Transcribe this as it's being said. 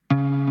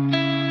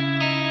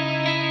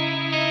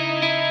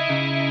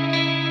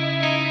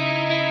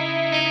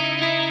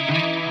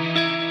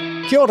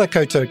Kia ora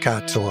koutou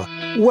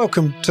katoa.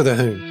 Welcome to the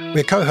Hoon,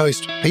 where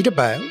co-host Peter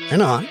Bale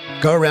and I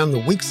go around the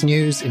week's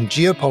news in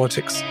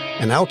geopolitics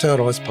and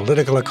Aotearoa's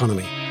political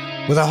economy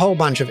with a whole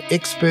bunch of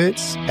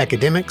experts,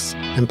 academics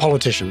and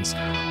politicians,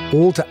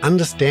 all to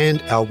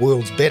understand our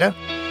worlds better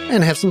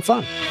and have some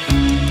fun.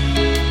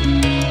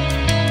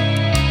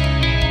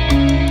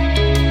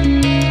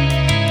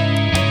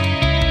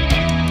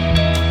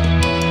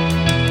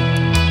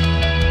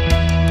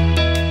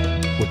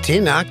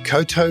 Tēnā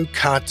koutou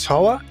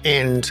katoa,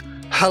 and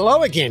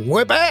hello again.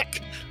 We're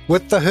back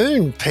with the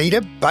Hoon.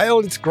 Peter Bale,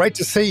 it's great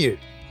to see you.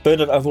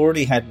 Bernard, I've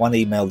already had one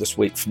email this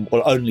week,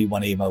 only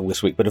one email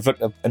this week, but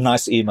a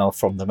nice email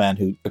from the man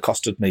who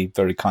accosted me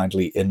very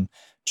kindly in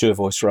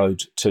Jervois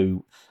Road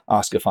to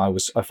ask if I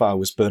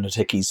was Bernard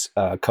Hickey's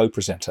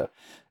co-presenter.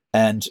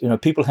 And,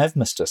 people have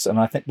missed us, and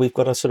I think we've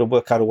got to sort of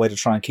work out a way to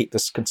try and keep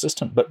this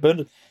consistent. But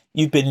Bernard,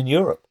 you've been in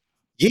Europe.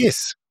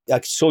 Yes.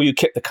 I saw you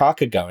kept the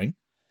kaka going.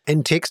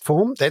 In text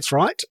form, that's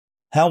right.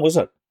 How was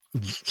it?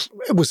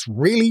 It was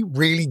really,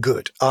 really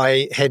good.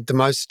 I had the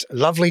most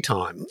lovely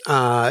time.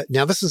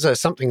 Now, this is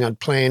something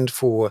I'd planned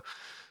for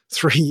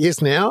 3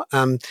 years now.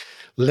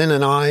 Lynn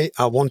and I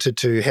wanted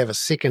to have a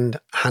second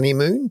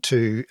honeymoon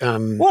to...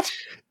 What?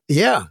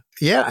 Yeah,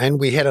 and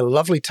we had a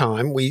lovely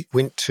time. We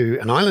went to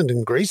an island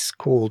in Greece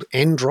called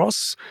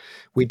Andros.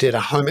 We did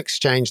a home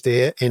exchange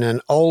there in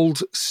an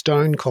old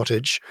stone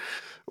cottage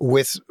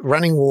with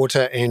running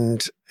water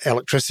and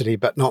electricity,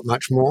 but not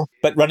much more.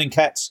 But running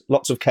cats,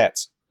 lots of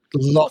cats.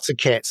 Lots of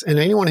cats. And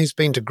anyone who's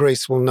been to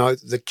Greece will know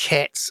that the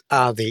cats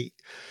are the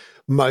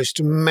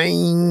most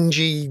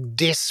mangy,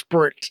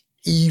 desperate,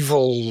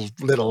 evil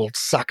little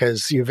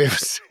suckers you've ever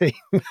seen.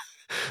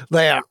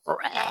 They are...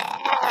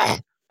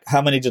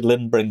 How many did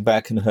Lynn bring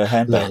back in her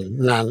handbag?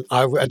 None.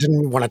 I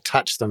didn't want to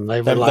touch them.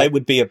 They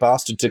would be a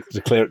bastard to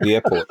declare at the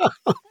airport.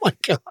 Oh, my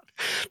God.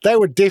 They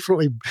would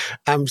definitely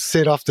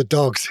set off the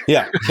dogs.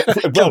 Yeah.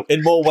 Well,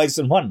 in more ways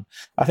than one.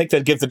 I think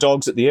they'd give the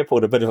dogs at the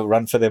airport a bit of a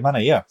run for their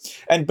money, yeah.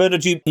 And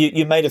Bernard, you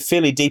made a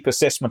fairly deep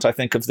assessment, I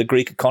think, of the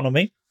Greek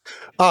economy.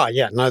 Oh,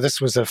 yeah. No,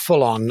 this was a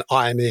full-on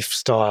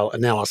IMF-style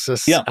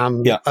analysis. Yeah,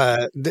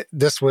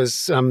 This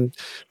was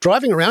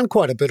driving around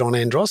quite a bit on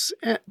Andros.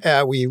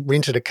 We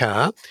rented a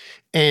car,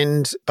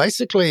 and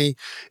basically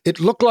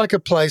it looked like a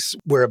place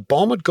where a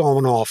bomb had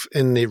gone off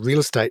in the real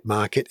estate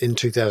market in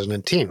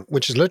 2010,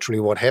 which is literally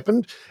what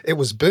happened. It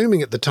was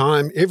booming at the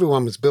time.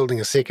 Everyone was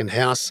building a second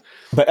house.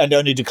 And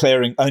only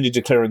declaring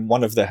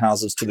one of their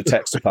houses to the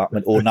tax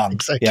department or none.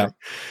 Exactly. Yeah.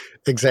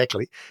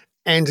 Exactly.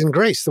 And in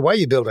Greece, the way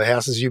you build a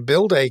house is you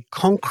build a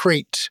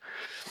concrete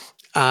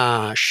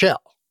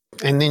shell,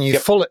 and then you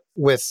fill it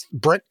with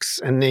bricks,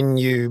 and then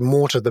you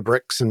mortar the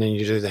bricks, and then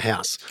you do the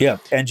house. Yeah,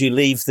 and you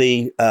leave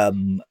the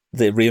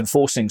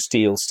reinforcing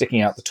steel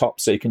sticking out the top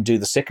so you can do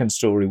the second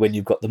story when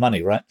you've got the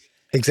money, right?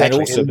 Exactly.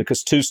 And also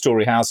because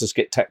two-story houses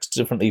get taxed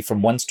differently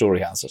from one-story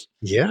houses.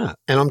 Yeah.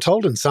 And I'm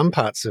told in some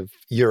parts of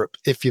Europe,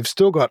 if you've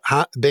still got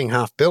being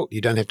half-built,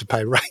 you don't have to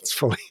pay rates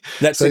fully.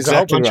 That's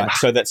exactly right.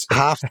 So that's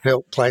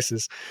half-built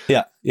places.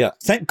 Yeah.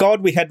 Thank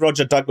God we had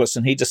Roger Douglas,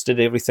 and he just did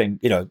everything.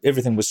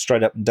 Everything was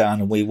straight up and down,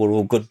 and we were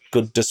all good,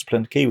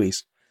 disciplined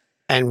Kiwis.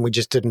 And we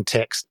just didn't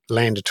tax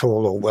land at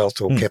all, or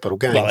wealth, or capital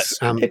gains.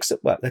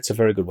 Well, that's a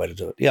very good way to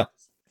do it, yeah.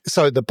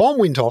 So the bomb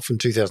went off in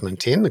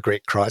 2010, the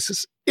Greek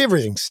crisis.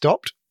 Everything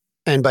stopped.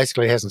 And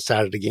basically hasn't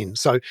started again.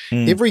 So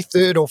every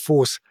third or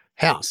fourth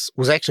house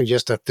was actually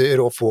just a third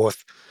or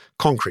fourth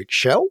concrete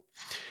shell.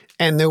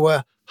 And there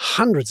were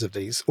hundreds of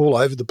these all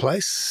over the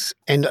place,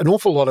 and an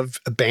awful lot of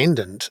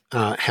abandoned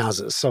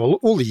houses. So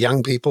all the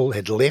young people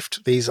had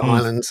left these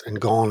islands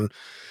and gone,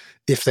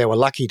 if they were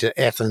lucky,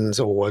 to Athens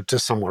or to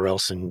somewhere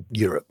else in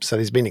Europe. So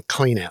there's been a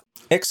clean out.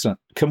 Excellent.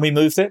 Can we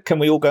move that? Can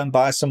we all go and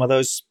buy some of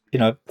those,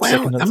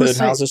 second and third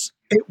houses?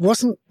 It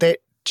wasn't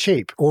that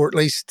cheap, or at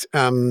least...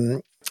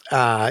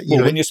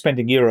 when you're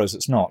spending euros,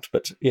 it's not,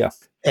 but yeah.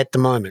 At the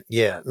moment,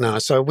 yeah. No,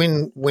 so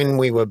when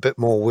we were a bit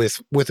more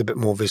with a bit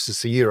more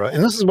versus the euro,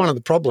 and this is one of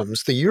the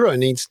problems, the euro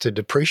needs to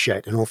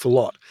depreciate an awful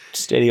lot.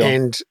 Steady on.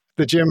 And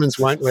the Germans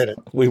won't let it.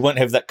 We won't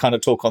have that kind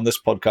of talk on this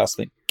podcast.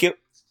 Thank you.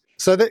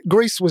 So that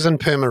Greece was in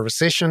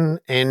perma-recession,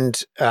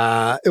 and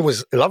it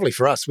was lovely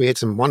for us. We had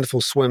some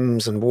wonderful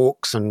swims and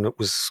walks, and it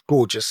was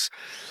gorgeous.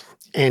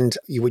 And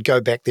you would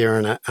go back there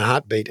in a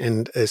heartbeat,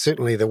 and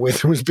certainly the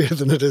weather was better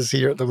than it is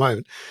here at the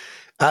moment.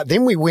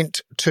 Then we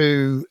went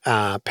to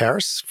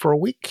Paris for a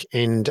week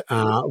and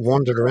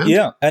wandered around.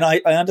 Yeah, and I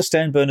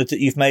understand, Bernard,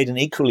 that you've made an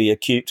equally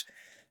acute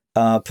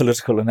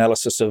political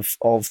analysis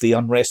of the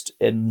unrest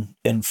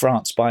in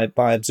France by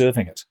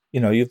observing it.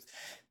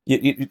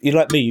 You're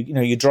like me.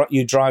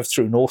 You drive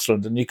through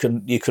Northland, and you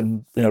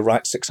can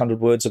write 600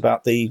 words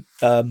about the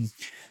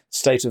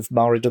state of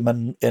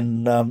Maoridom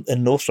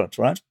in Northland,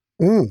 right?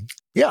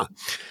 Yeah.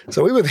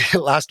 So we were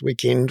there last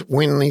weekend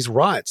when these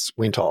riots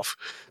went off.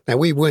 Now,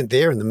 we weren't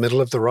there in the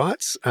middle of the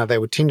riots. They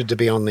were tended to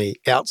be on the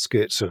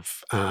outskirts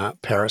of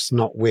Paris,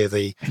 not where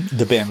the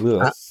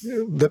banlieue.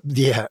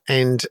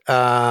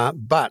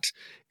 but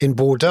In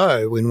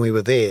Bordeaux, when we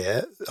were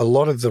there, a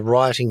lot of the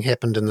rioting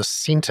happened in the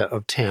centre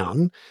of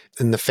town,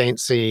 in the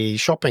fancy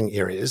shopping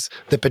areas,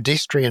 the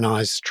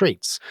pedestrianised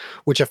streets,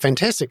 which are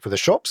fantastic for the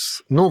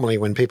shops. Normally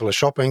when people are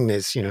shopping,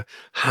 there's,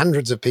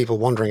 hundreds of people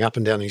wandering up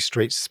and down these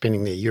streets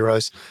spending their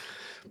euros.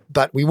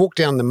 But we walked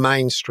down the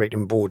main street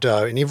in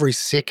Bordeaux, and every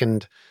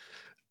second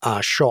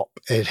shop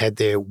had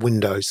their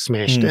windows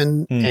smashed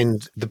in,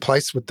 and the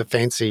place with the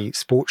fancy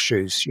sports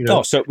shoes.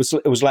 Oh, so it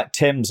was like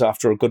Thames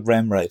after a good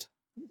ram raid.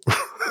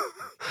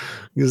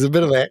 There's a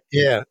bit of that,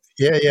 yeah.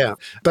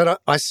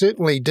 But I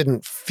certainly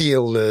didn't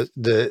feel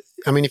the.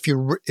 I mean, if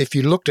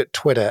you looked at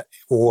Twitter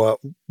or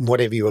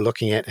whatever you were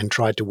looking at and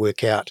tried to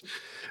work out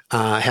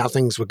how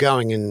things were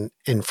going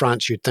in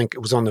France, you'd think it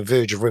was on the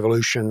verge of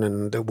revolution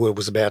and the world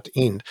was about to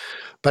end.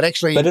 But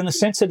actually, in a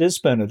sense, it is,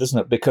 Bernard, isn't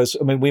it? Because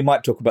we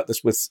might talk about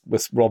this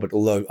with Robert,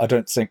 although I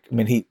don't think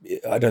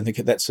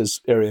that's his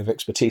area of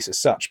expertise as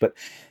such. But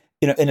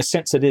in a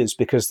sense, it is,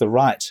 because the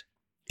right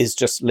is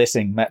just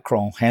letting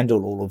Macron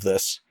handle all of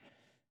this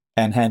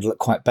and handle it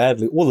quite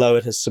badly, although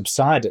it has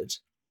subsided.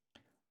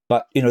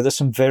 But, there's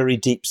some very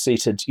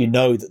deep-seated,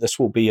 that this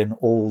will be in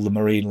all the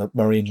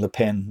Marine Le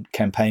Pen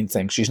campaign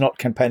things. She's not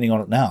campaigning on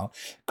it now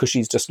because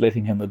she's just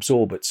letting him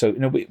absorb it. So,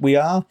 we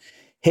are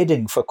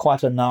heading for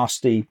quite a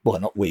nasty, well,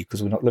 not we,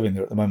 because we're not living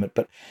there at the moment,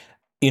 but,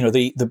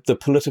 the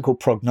political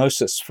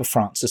prognosis for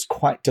France is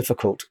quite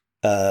difficult,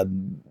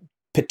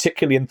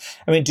 particularly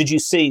did you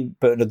see,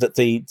 Bernard, that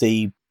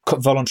the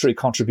voluntary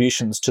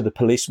contributions to the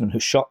policeman who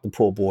shot the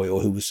poor boy,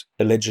 or who was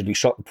allegedly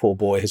shot the poor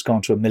boy, has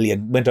gone to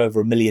went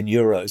over €1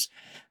 million,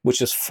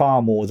 which is far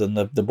more than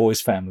the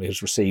boy's family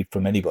has received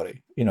from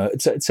anybody.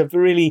 It's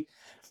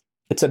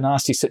a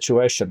nasty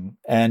situation,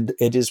 and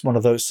it is one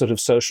of those sort of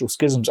social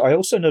schisms. I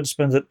also noticed,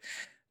 Ben, that,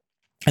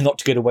 and not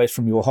to get away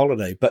from your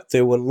holiday, but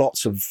there were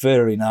lots of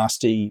very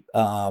nasty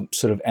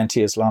sort of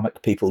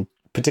anti-Islamic people,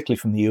 particularly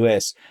from the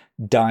US,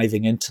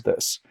 diving into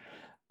this.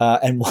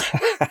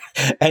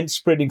 And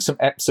spreading some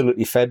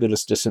absolutely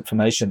fabulous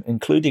disinformation,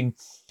 including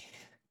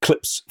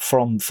clips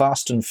from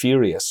Fast and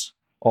Furious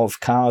of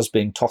cars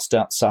being tossed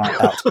out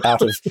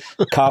of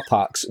car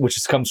parks,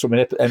 which comes from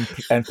and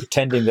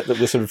pretending that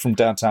we're sort of from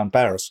downtown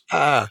Paris.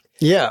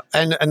 Yeah,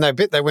 and I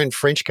bet they weren't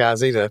French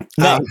cars either.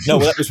 No, well,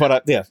 that was what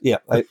if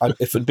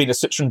it had been a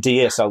Citroen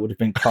DS, I would have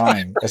been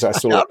crying as I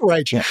saw it.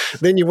 Outrage. Yeah.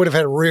 Then you would have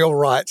had real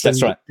rights.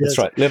 That's right.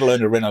 Let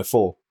alone a Renault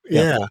 4.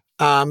 Yeah.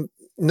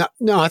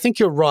 No, I think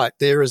you're right.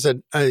 There is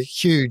a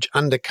huge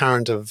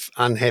undercurrent of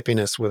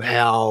unhappiness with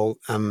how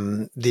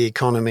the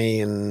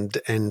economy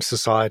and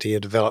society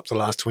have developed the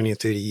last 20 or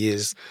 30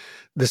 years.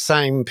 The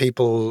same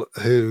people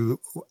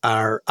who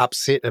are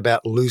upset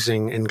about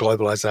losing in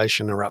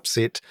globalization are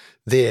upset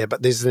there,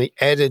 but there's the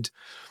added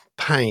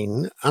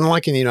pain,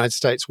 unlike in the United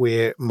States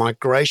where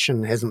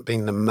migration hasn't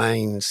been the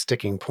main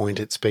sticking point.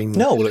 It's been...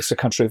 No, well, it's a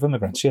country of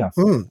immigrants, yeah.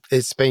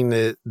 It's been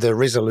the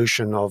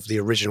resolution of the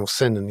original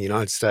sin in the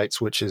United States,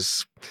 which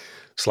is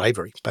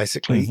slavery,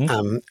 basically.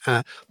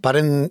 But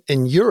in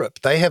Europe,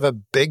 they have a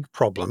big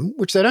problem,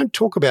 which they don't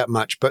talk about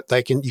much, but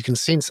you can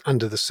sense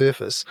under the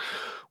surface,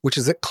 which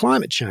is that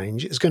climate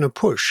change is going to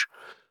push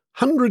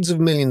hundreds of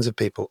millions of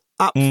people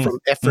up from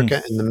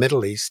Africa and the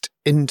Middle East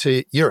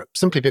into Europe,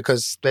 simply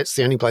because that's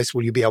the only place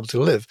where you'll be able to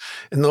live.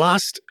 In the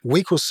last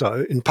week or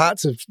so, in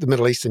parts of the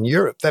Middle East and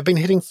Europe, they've been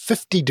hitting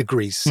 50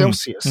 degrees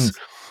Celsius.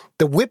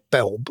 The wet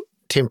bulb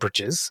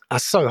temperatures are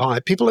so high,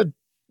 people are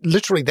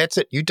literally, that's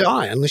it, you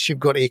die unless you've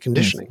got air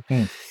conditioning.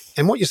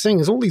 And what you're seeing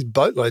is all these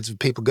boatloads of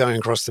people going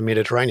across the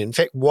Mediterranean. In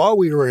fact, while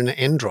we were in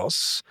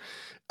Andros...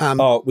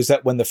 was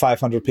that when the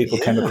 500 people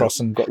came across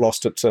and got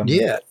lost at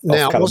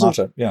now it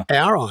wasn't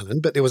our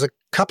island, but there was a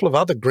couple of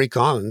other Greek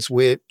islands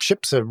where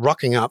ships are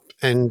rocking up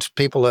and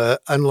people are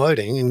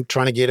unloading and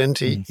trying to get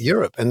into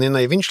Europe, and then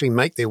they eventually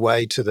make their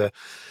way to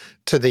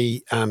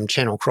the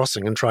Channel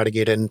crossing and try to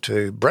get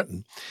into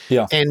Britain.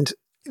 And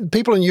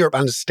people in Europe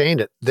understand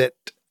it, that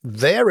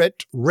they're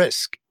at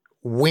risk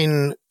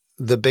when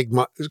the big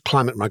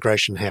climate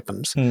migration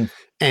happens,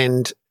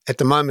 and at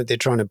the moment, they're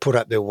trying to put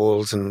up their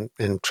walls and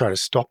try to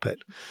stop it.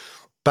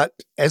 But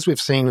as we've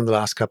seen in the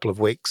last couple of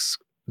weeks,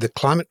 the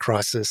climate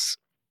crisis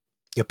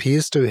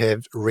appears to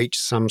have reached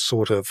some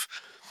sort of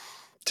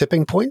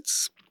tipping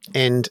points,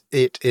 and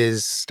it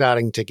is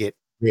starting to get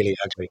really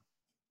ugly.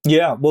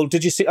 Yeah, well,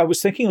 did you see? I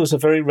was thinking it was a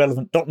very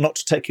relevant, not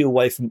to take you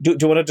away from, do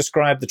you want to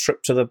describe the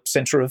trip to the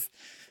centre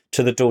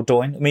to the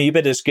Dordogne? I mean, you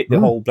better just get the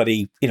whole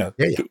bloody,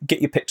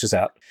 get your pictures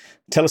out.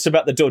 Tell us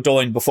about the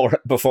Dordogne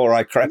before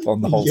I crap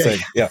on the whole thing.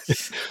 Yeah.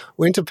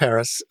 Went to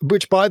Paris,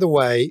 which, by the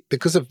way,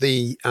 because of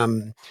the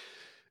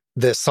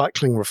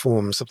cycling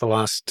reforms of the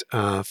last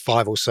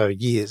 5 or so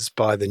years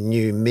by the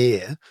new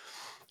mayor,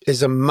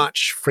 is a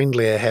much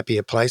friendlier,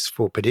 happier place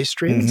for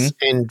pedestrians,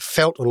 and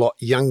felt a lot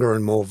younger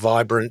and more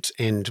vibrant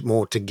and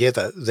more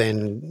together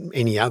than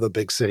any other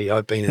big city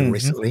I've been in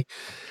recently.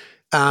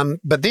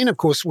 But then, of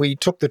course, we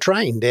took the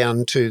train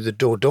down to the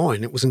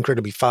Dordogne. It was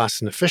incredibly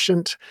fast and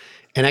efficient.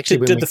 And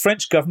actually, did the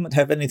French government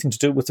have anything to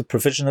do with the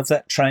provision of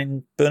that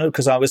train, Bernard?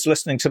 Because I was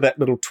listening to that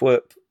little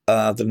twerp,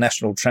 the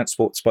national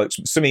transport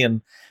spokesman,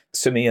 Simeon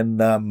Simeon,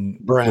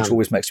 which Brown.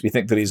 always makes me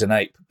think that he's an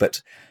ape.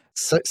 But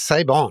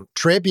C'est bon.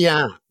 Très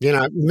bien.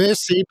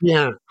 Merci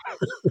bien.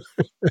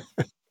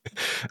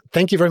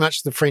 Thank you very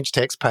much to the French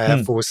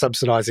taxpayer for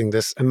subsidising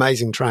this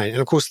amazing train.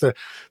 And of course, the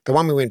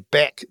one we went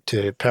back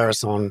to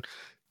Paris on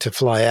to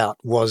fly out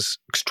was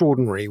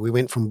extraordinary. We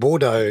went from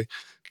Bordeaux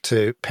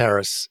to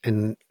Paris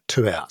in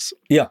 2 hours.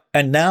 Yeah.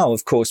 And now,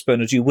 of course,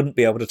 Bernard, you wouldn't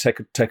be able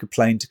to take a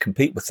plane to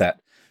compete with that,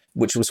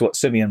 which was what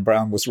Simeon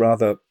Brown was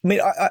rather. I mean,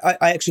 I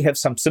actually have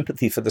some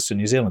sympathy for this in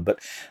New Zealand, but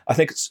I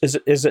think is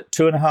it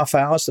 2.5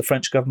 hours? The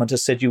French government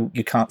has said you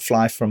can't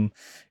fly from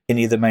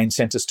any of the main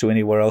centres to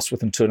anywhere else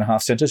within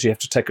 2.5 centres. You have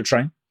to take a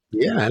train.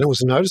 Yeah, and it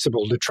was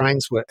noticeable. The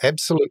trains were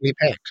absolutely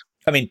packed.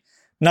 I mean,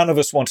 none of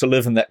us want to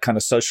live in that kind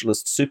of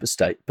socialist super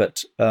state,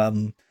 but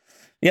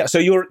yeah. So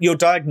your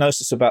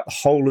diagnosis about the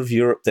whole of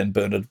Europe, then,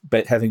 Bernard,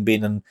 having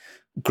been in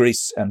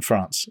Greece and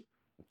France,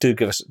 do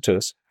give it to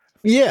us.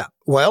 Yeah,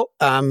 well,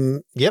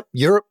 yep,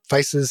 Europe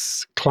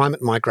faces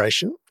climate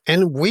migration,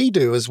 and we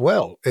do as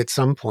well at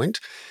some point.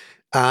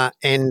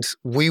 And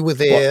we were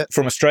there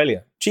from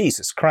Australia.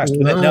 Jesus Christ!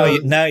 No.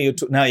 Now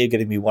you're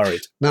getting me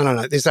worried.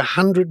 No. There's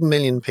 100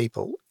 million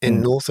people in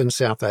North and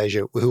South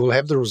Asia who will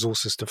have the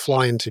resources to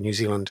fly into New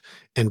Zealand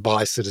and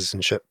buy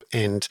citizenship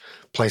and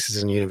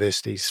places in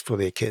universities for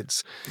their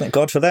kids. Thank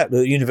God for that.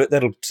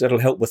 That'll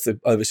help with the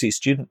overseas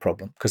student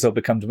problem because they'll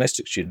become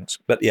domestic students.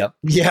 But yeah.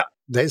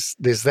 There's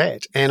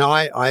that. And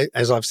I,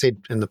 as I've said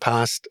in the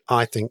past,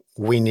 I think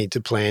we need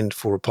to plan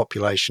for a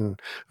population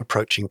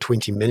approaching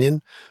 20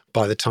 million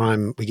by the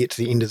time we get to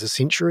the end of the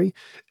century,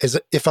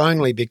 if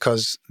only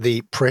because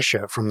the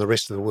pressure from the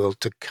rest of the world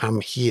to come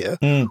here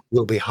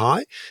will be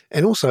high.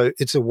 And also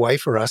it's a way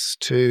for us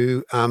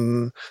to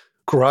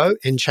grow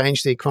and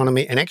change the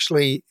economy and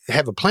actually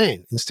have a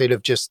plan instead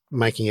of just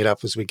making it up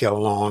as we go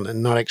along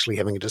and not actually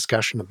having a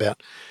discussion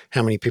about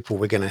how many people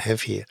we're going to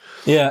have here.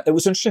 Yeah, it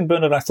was interesting,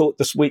 Bernard. I thought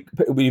this week,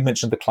 you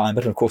mentioned the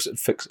climate, and of course it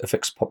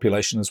affects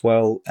population as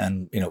well.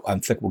 And, I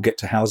think we'll get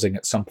to housing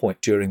at some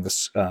point during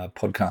this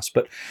podcast.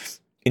 But,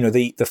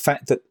 the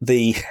fact that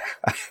the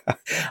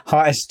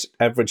highest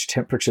average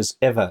temperatures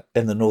ever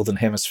in the Northern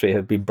Hemisphere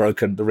have been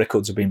broken, the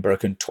records have been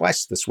broken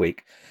twice this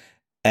week.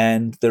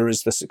 And there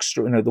is this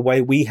the way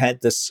we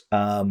had this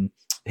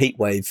heat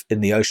wave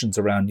in the oceans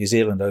around New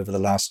Zealand over the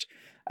last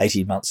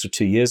 18 months or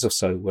 2 years or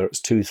so, where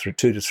it's 2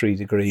 to 3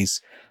 degrees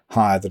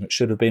higher than it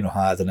should have been or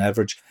higher than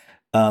average.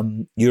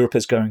 Europe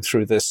is going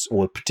through this,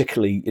 or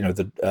particularly,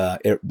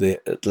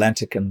 the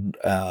Atlantic and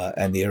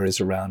the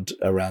areas around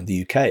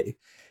the UK.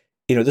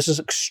 This is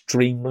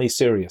extremely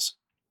serious.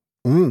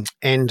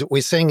 And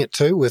we're seeing it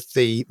too with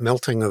the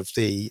melting of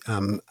the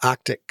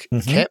Arctic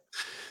cap.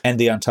 And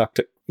the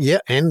Antarctic. Yeah,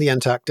 and the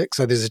Antarctic.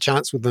 So there's a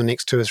chance within the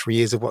next 2 or 3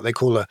 years of what they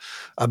call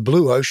a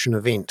blue ocean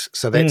event.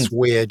 So that's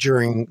where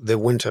during the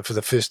winter, for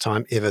the first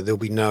time ever, there'll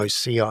be no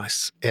sea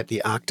ice at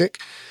the Arctic.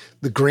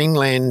 The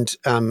Greenland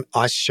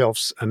ice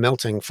shelves are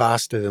melting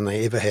faster than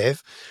they ever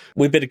have.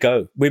 We better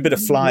go. We better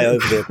fly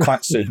over there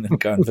quite soon and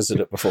go and visit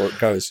it before it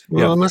goes.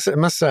 Well, I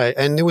must say,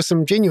 and there were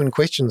some genuine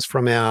questions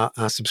from our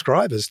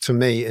subscribers to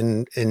me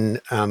in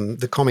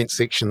the comment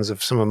sections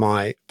of some of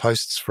my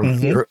posts from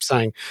Europe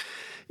saying,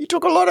 you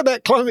talk a lot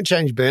about climate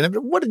change, Bernard,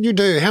 but what did you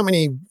do? How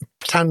many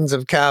tons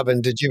of carbon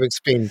did you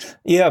expend?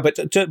 Yeah, but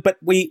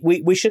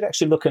we should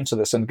actually look into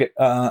this and get.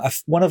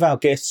 One of our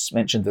guests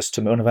mentioned this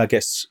to me. One of our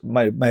guests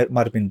might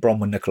have been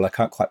Bronwyn Nichol. I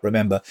can't quite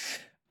remember.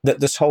 That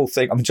this whole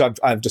thing, which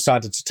I've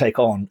decided to take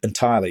on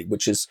entirely,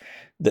 which is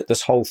that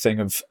this whole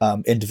thing of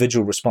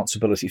individual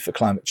responsibility for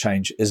climate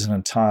change is an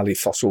entirely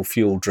fossil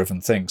fuel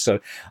driven thing. So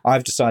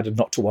I've decided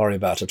not to worry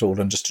about it all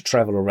and just to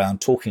travel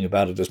around talking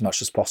about it as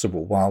much as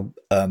possible while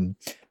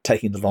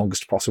taking the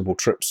longest possible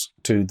trips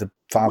to the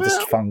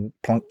farthest flung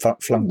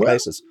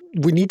places.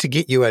 We need to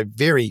get you a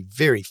very,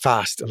 very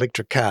fast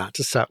electric car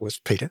to start with,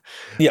 Peter.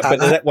 Yeah, but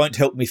that won't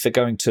help me for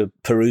going to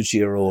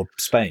Perugia or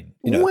Spain.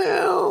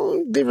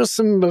 Well, there are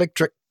some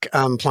electric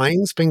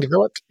planes being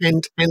developed,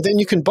 and then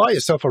you can buy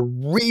yourself a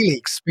really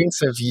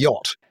expensive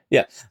yacht.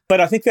 Yeah, but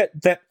I think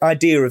that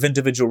idea of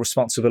individual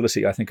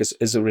responsibility, I think,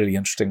 is a really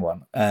interesting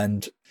one.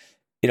 And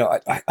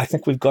I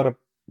think we've got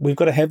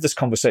to have this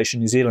conversation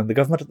in New Zealand. The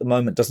government at the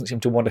moment doesn't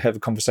seem to want to have a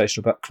conversation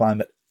about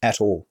climate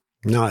at all.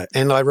 No,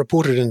 and I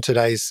reported in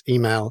today's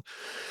email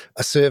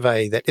a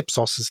survey that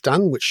Ipsos has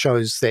done, which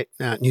shows that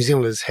New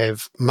Zealanders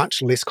have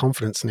much less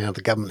confidence now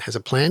the government has a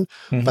plan,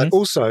 but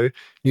also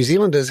New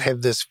Zealanders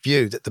have this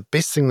view that the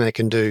best thing they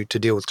can do to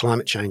deal with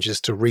climate change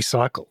is to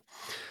recycle,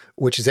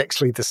 which is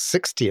actually the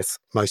 60th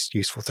most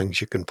useful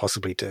things you can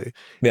possibly do.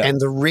 Yeah.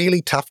 And the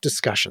really tough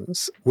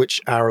discussions,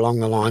 which are along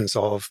the lines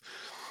of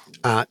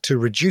to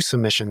reduce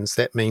emissions,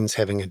 that means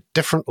having a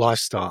different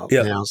lifestyle.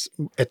 Yeah. Now,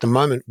 at the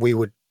moment, we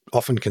would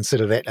often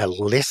consider that a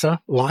lesser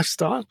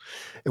lifestyle.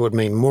 It would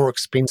mean more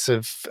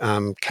expensive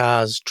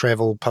cars,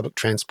 travel, public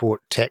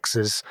transport,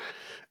 taxes.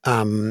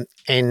 And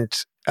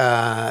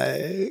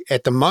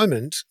at the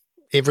moment,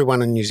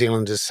 everyone in New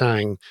Zealand is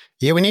saying,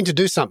 yeah, we need to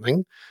do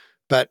something,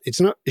 but it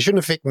shouldn't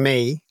affect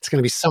me. It's going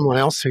to be someone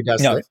else who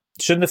does that.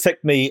 shouldn't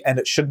affect me, and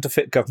it shouldn't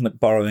affect government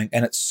borrowing,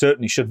 and it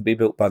certainly shouldn't be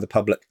built by the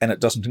public, and it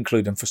doesn't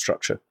include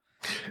infrastructure.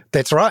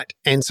 That's right.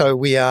 And so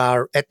we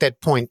are at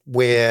that point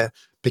where,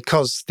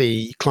 because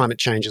the climate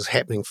change is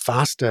happening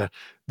faster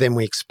than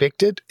we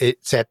expected,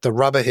 it's at the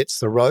rubber hits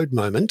the road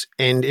moment,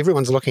 and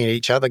everyone's looking at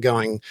each other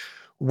going,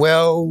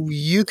 well,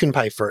 you can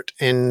pay for it.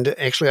 And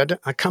actually,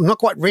 I'm not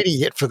quite ready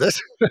yet for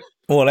this.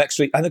 Well,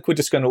 actually, I think we're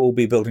just going to all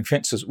be building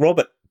fences.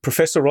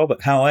 Professor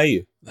Robert, how are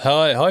you?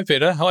 Hi,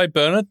 Peter. Hi,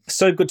 Bernard.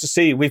 So good to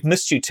see you. We've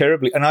missed you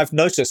terribly. And I've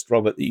noticed,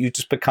 Robert, that you've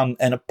just become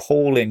an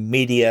appalling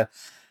media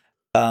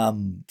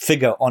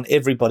figure on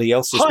everybody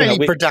else's.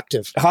 Highly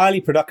productive.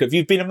 Highly productive.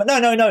 You've been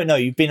no.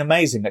 You've been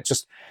amazing.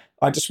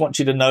 I just want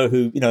you to know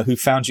who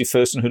found you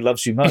first and who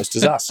loves you most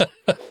is us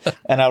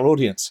and our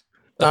audience.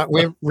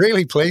 We're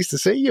really pleased to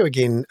see you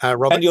again,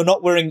 Robert. And you're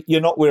not wearing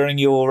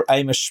your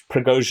Amish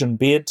Prigozhin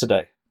beard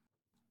today.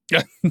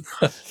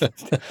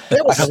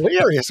 That was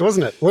hilarious,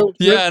 wasn't it? Well,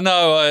 yeah,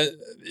 no,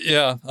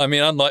 I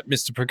mean, unlike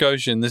Mr.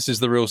 Prigozhin, this is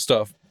the real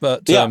stuff.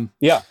 But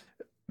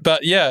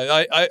But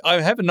yeah,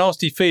 I have a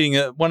nasty feeling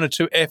that one or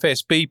two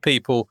FSB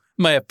people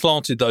may have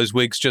planted those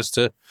wigs just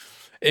to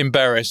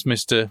embarrass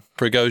Mr.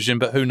 Prigozhin,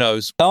 but who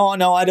knows? Oh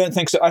no, I don't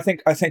think so. I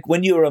think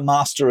when you're a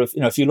master of,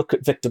 if you look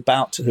at Victor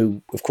Bout,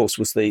 who of course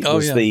was the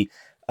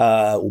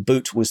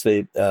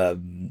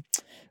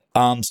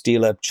arms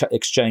dealer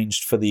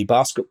exchanged for the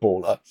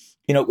basketballer.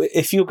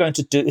 If you're going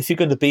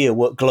to be a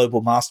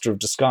global master of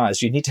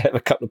disguise, you need to have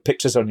a couple of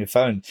pictures on your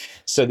phone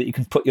so that you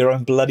can put your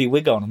own bloody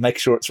wig on and make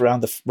sure it's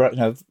around the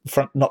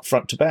front, not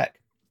front to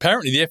back.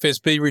 Apparently, the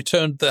FSB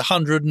returned the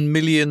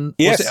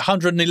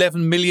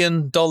 $111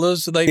 million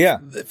they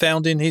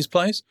found in his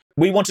place.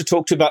 We want to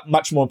talk to you about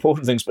much more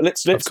important things, but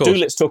let's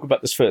talk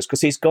about this first,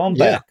 because he's gone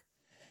back.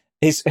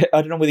 I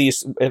don't know whether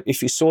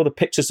if you saw the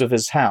pictures of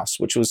his house,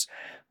 which was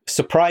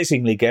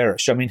surprisingly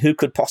garish. I mean, who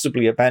could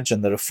possibly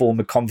imagine that a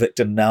former convict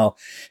and now,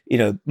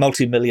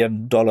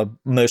 multi-million-dollar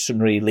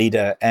mercenary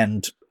leader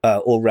and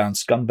all-round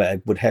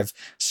scumbag would have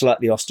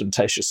slightly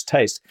ostentatious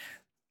taste?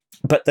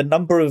 But the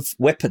number of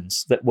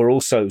weapons that were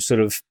also sort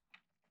of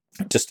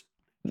just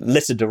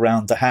littered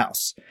around the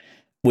house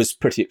was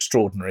pretty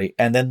extraordinary.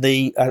 And then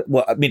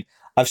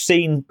I've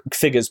seen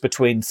figures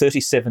between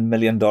 $37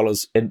 million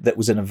that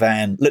was in a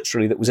van,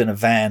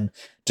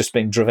 just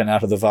being driven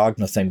out of the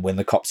Wagner thing when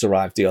the cops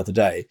arrived the other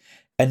day.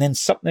 And then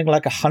something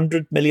like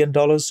 $100 million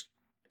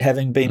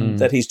having been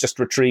that he's just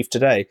retrieved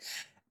today.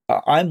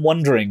 I'm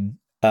wondering,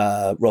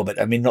 Robert,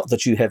 I mean, not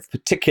that you have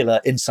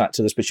particular insight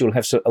to this, but you'll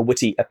have a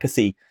witty, a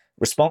pithy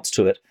response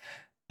to it.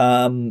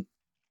 The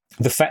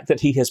fact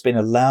that he has been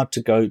allowed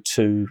to go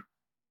to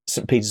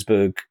St.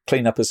 Petersburg,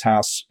 clean up his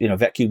house,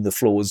 vacuum the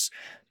floors,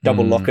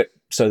 double lock it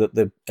so that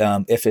the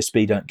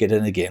FSB don't get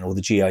in again or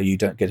the GRU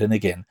don't get in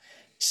again,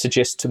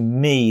 suggests to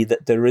me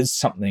that there is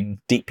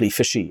something deeply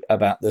fishy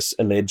about this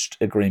alleged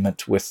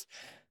agreement with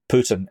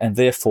Putin, and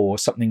therefore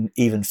something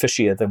even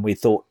fishier than we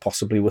thought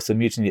possibly with the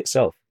mutiny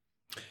itself.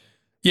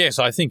 Yes,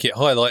 I think it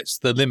highlights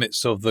the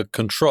limits of the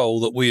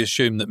control that we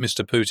assumed that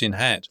Mr. Putin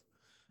had.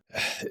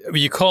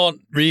 You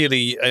can't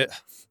really...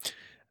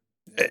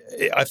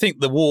 I think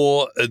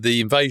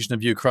the invasion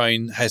of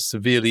Ukraine has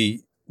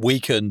severely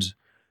weakened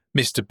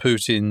Mr.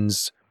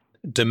 Putin's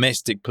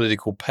domestic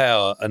political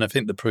power, and I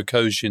think the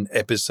Prigozhin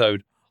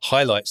episode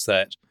highlights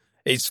that.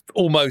 It's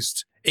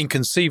almost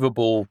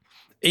inconceivable,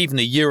 even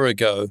a year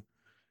ago,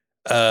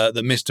 that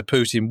Mr.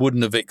 Putin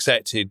wouldn't have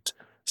exacted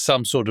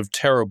some sort of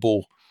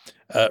terrible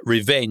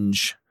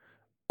revenge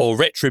or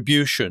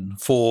retribution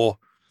for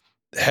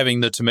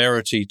having the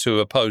temerity to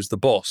oppose the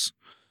boss.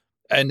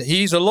 And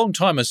he's a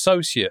long-time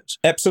associate.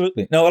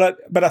 Absolutely. No,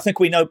 but I think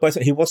we know both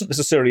that he wasn't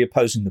necessarily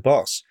opposing the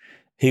boss.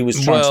 He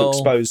was trying to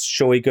expose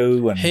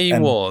Shoigu. He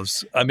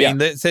was. I mean,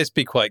 let's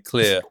be quite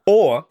clear.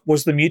 Or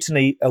was the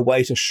mutiny a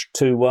way to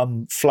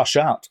flush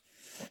out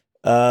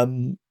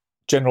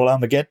General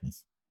Armageddon?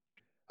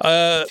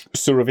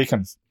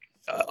 Surovikin.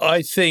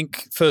 I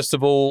think, first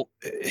of all,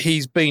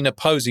 he's been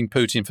opposing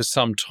Putin for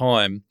some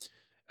time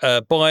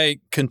by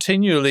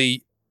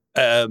continually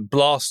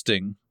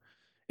blasting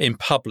in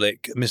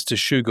public Mr.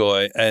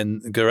 Shugoi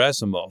and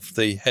Gerasimov,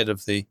 the head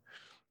of the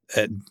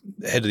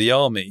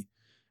army.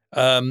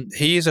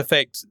 He is, in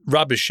effect,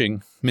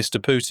 rubbishing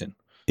Mr. Putin.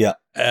 Yeah.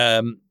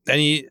 And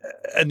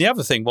the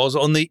other thing was,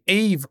 on the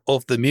eve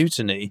of the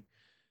mutiny,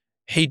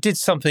 he did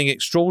something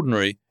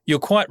extraordinary. You're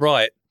quite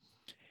right.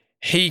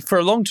 He, for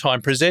a long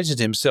time, presented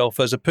himself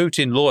as a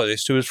Putin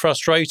loyalist who was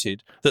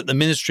frustrated that the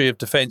Ministry of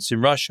Defense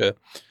in Russia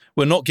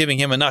were not giving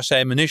him enough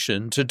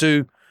ammunition to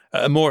do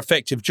a more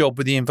effective job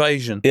with the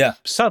invasion. Yeah.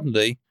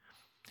 Suddenly,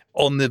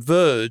 on the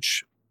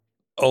verge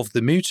of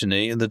the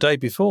mutiny and the day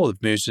before the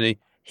mutiny,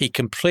 he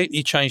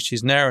completely changed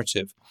his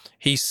narrative.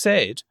 He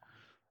said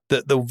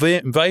that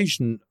the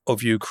invasion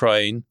of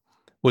Ukraine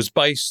was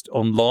based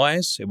on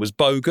lies. It was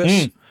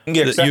bogus.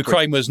 Yeah, that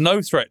Ukraine was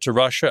no threat to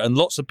Russia, and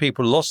lots of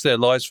people lost their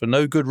lives for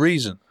no good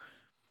reason.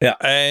 Yeah.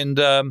 And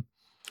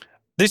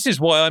this is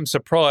why I'm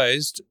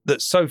surprised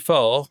that so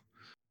far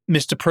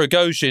Mr.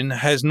 Prigozhin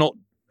has not,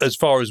 as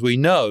far as we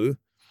know,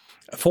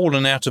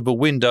 fallen out of a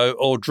window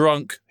or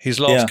drunk his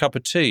last cup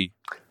of tea.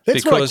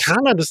 That's what I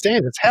can't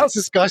understand. It's how's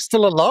this guy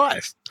still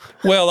alive?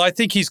 Well, I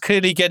think he's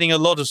clearly getting a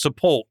lot of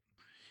support.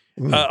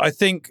 I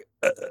think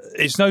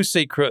it's no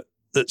secret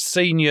that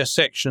senior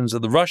sections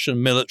of the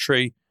Russian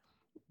military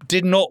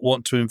did not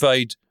want to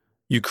invade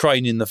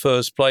Ukraine in the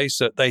first place.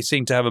 That they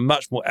seem to have a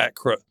much more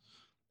accurate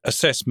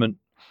assessment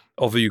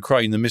of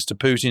Ukraine than Mr.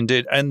 Putin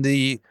did. And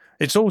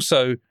it's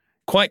also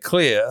quite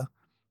clear,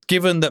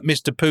 given that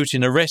Mr.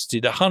 Putin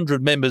arrested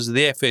 100 members of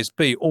the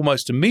FSB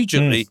almost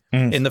immediately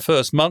in the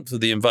first month of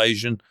the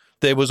invasion,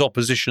 there was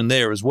opposition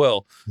there as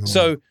well.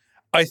 So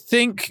I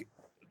think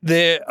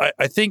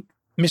Mr.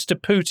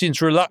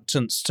 Putin's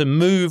reluctance to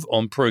move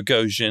on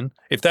Prigozhin,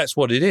 if that's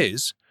what it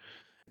is,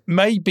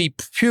 may be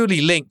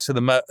purely linked to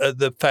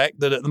the fact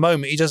that at the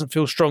moment he doesn't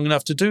feel strong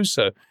enough to do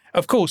so.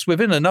 Of course,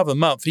 within another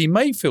month, he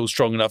may feel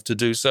strong enough to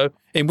do so,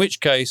 in which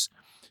case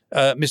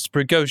Mr.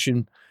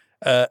 Prigozhin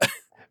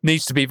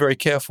needs to be very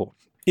careful.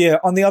 Yeah,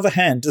 on the other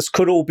hand, this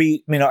could all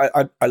be, I mean,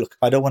 I look,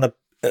 I don't want to,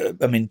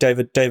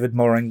 David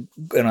Moring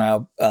in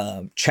our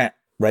chat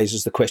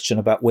raises the question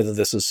about whether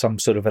this is some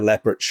sort of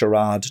elaborate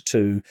charade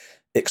to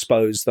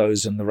expose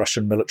those in the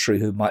Russian military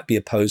who might be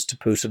opposed to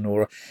Putin,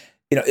 or,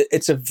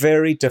 it's a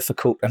very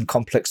difficult and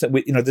complex that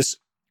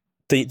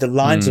the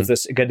lines of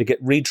this are going to get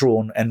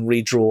redrawn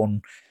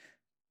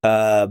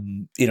a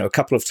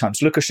couple of times.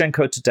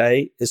 Lukashenko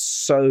today is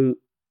so,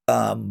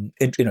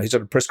 he's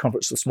at a press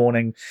conference this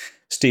morning.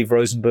 Steve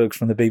Rosenberg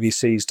from the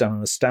BBC has done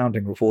an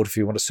astounding report if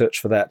you want to search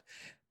for that.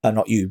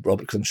 Not you,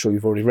 Robert, because I'm sure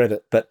you've already read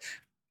it. But,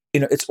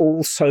 it's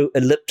all so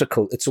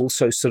elliptical. It's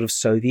also sort of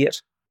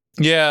Soviet.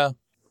 Yeah.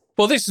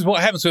 Well, this is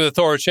what happens with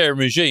authoritarian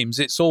regimes.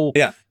 It's all,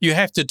 you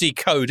have to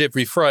decode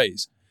every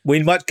phrase.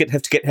 We might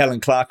have to get Helen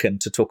Clark in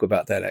to talk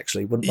about that,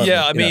 actually. Wouldn't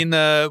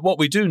we? What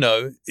we do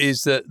know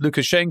is that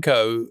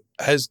Lukashenko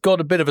has got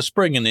a bit of a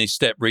spring in his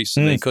step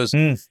recently because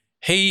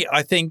he,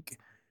 I think,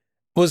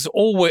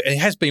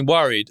 has been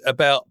worried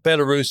about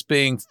Belarus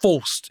being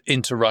forced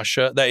into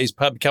Russia, that is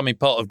becoming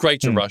part of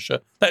Greater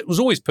Russia. That was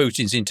always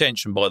Putin's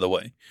intention, by the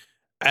way.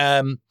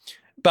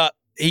 But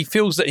he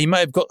feels that he may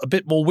have got a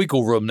bit more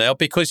wiggle room now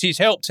because he's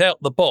helped out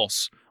the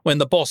boss when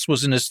the boss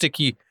was in a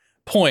sticky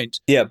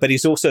point. Yeah, but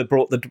he's also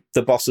brought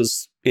the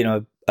boss's,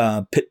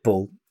 pit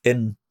bull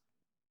in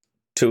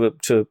to.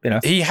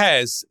 He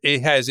has.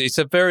 It's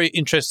a very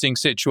interesting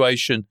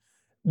situation.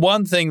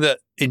 One thing that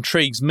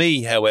intrigues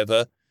me,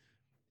 however,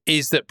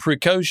 is that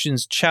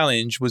Prigozhin's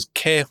challenge was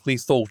carefully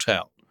thought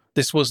out.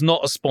 This was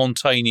not a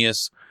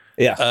spontaneous.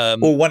 Yeah,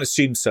 or one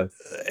assumes so.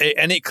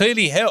 And it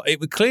clearly helped.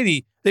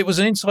 It was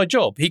an inside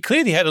job. He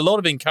clearly had a lot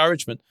of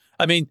encouragement.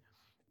 I mean,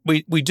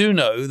 we do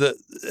know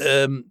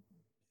that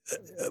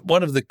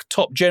one of the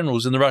top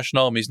generals in the Russian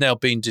army is now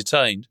being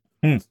detained,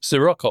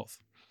 Surokovkin,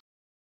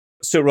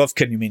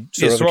 you mean?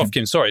 Yes,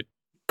 Surokovkin, sorry.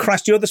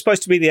 Christ, you're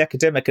supposed to be the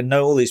academic and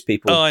know all these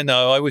people. Oh, I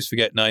know. I always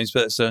forget names,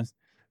 but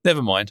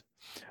never mind.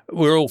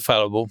 We're all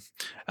fallible.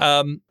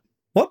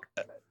 What?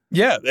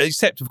 Yeah,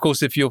 except, of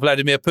course, if you're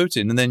Vladimir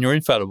Putin, and then you're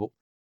infallible.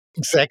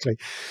 Exactly.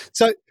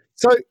 So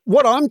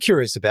what I'm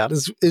curious about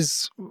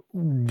is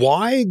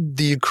why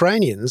the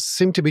Ukrainians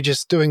seem to be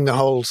just doing the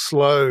whole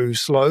slow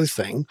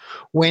thing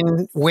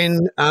when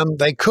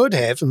they could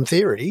have, in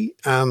theory,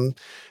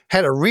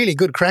 had a really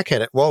good crack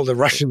at it while the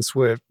Russians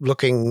were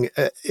looking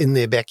in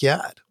their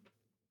backyard.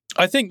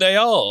 I think they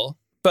are,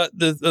 but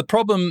the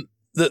problem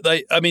that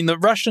the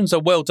Russians are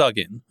well dug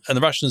in, and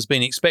the Russians have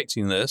been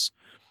expecting this,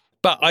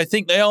 but I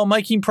think they are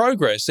making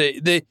progress.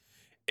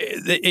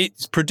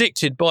 It's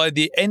predicted by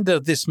the end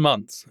of this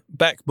month,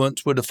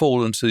 Bakhmut would have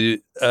fallen to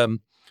the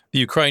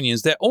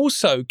Ukrainians. They're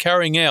also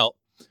carrying out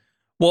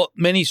what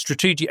many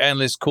strategic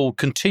analysts call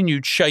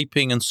continued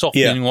shaping and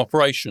softening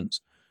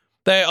operations.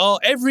 They are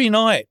every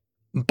night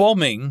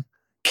bombing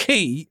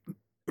key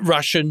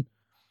Russian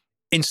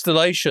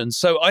installations.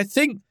 So I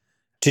think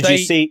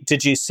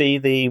Did you see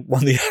the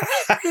one?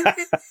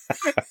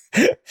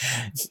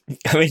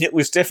 I mean, it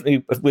was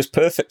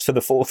perfect for the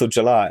 4th of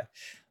July,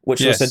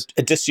 which was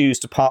a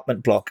disused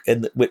apartment block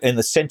in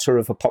the center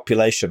of a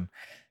population,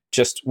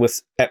 just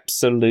with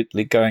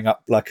absolutely going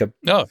up like a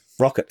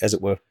rocket, as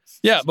it were.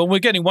 Yeah, but we're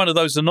getting one of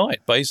those a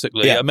night,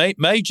 basically. Yeah.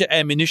 Major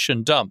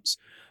ammunition dumps.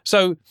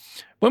 So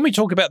when we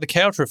talk about the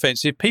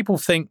counteroffensive, people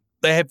think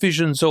they have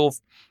visions of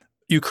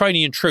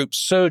Ukrainian troops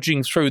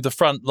surging through the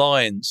front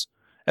lines,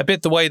 a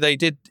bit the way they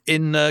did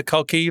in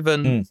Kharkiv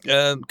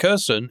and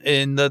Kherson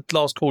in the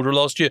last quarter of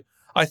last year.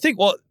 I think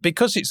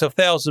because it's a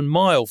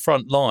 1,000-mile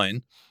front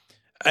line,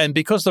 and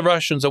because the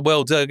Russians are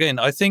well dug in,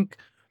 I think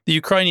the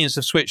Ukrainians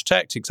have switched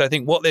tactics. I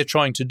think what they're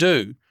trying to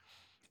do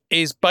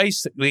is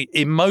basically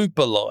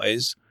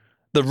immobilize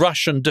the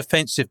Russian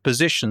defensive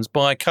positions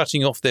by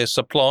cutting off their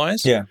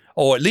supplies,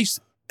 or at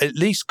least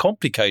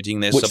complicating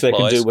their supplies. Which they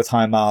can do with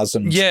HIMARS.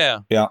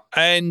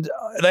 And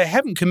they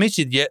haven't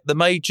committed yet the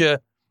major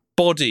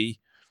body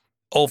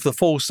of the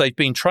force they've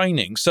been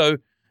training. So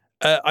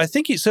I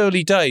think it's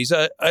early days.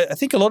 I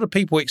think a lot of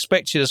people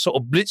expected a sort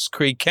of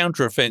blitzkrieg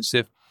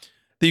counteroffensive.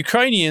 The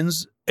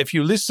Ukrainians, if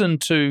you listen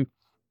to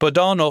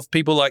Bodanov,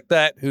 people like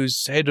that,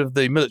 who's head of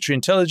the military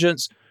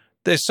intelligence,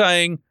 they're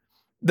saying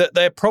that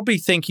they're probably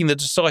thinking the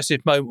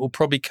decisive moment will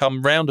probably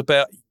come round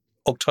about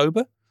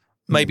October,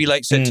 maybe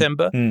late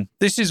September.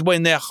 This is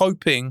when they're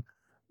hoping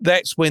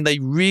that's when they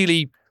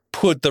really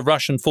put the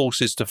Russian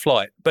forces to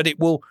flight. But it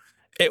will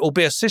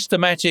be a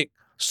systematic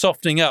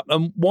softening up.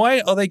 And why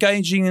are they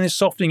engaging in this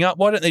softening up?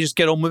 Why don't they just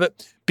get on with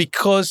it?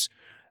 Because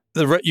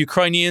the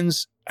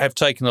Ukrainians have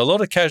taken a lot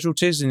of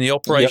casualties in the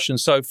operation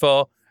so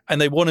far, and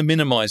they want to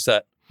minimize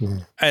that.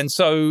 And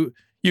so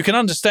you can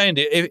understand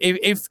it.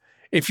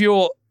 If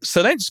you're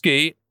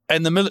Zelensky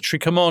and the military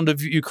command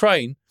of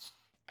Ukraine,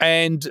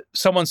 and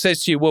someone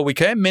says to you, well, we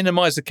can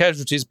minimize the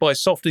casualties by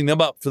softening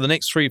them up for the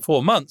next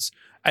 3-4 months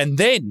and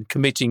then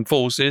committing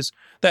forces,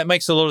 that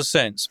makes a lot of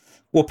sense.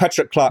 Well,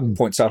 Patrick Clark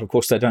points out, of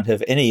course, they don't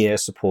have any air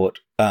support.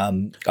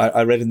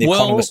 I read in The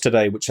Economist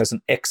today, which has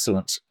an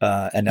excellent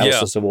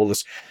analysis of all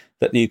this,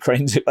 that the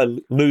Ukrainians are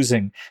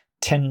losing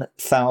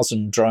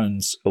 10,000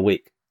 drones a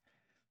week.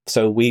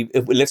 So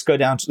let's go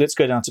down to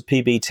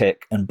PB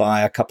Tech and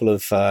buy a couple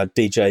of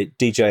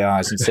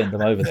DJIs and send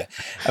them over there.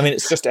 I mean,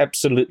 it's just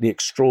absolutely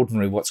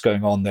extraordinary what's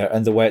going on there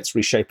and the way it's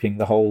reshaping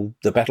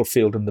the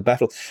battlefield and the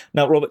battle.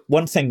 Now, Robert,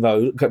 one thing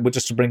though,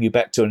 just to bring you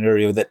back to an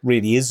area that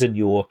really is in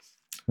your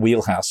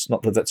wheelhouse,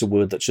 not that that's a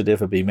word that should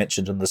ever be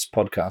mentioned in this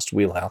podcast,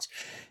 wheelhouse,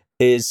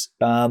 is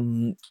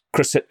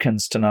Chris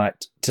Hipkins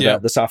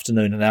this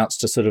afternoon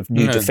announced a sort of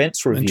new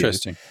defence review,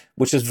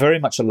 which is very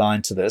much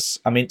aligned to this.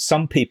 I mean,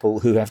 some people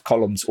who have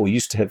columns or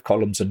used to have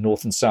columns in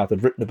North and South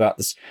have written about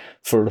this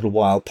for a little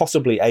while,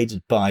 possibly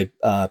aided by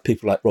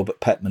people like Robert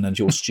Patman and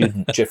your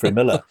student Geoffrey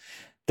Miller,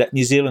 that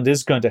New Zealand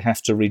is going to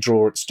have to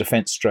redraw its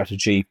defence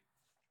strategy.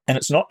 And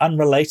it's not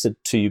unrelated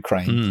to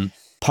Ukraine.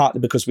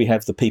 Partly because we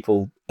have the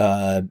people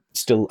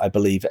still, I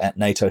believe, at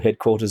NATO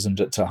headquarters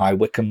and to High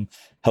Wycombe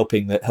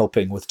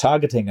helping with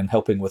targeting and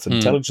helping with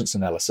intelligence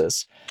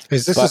analysis.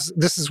 This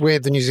is where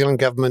the New Zealand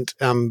government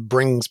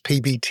brings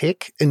PB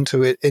Tech into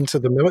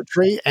the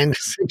military and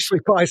essentially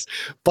buys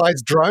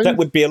drones. That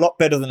would be a lot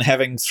better than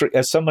having,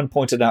 as someone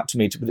pointed out to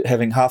me,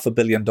 having $500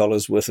 million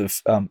worth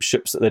of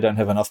ships that they don't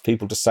have enough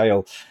people to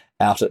sail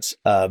out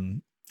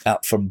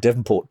from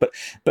Devonport. But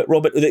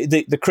Robert,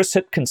 the Chris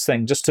Hipkins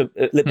thing, just to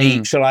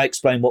shall I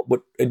explain what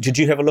did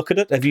you have a look at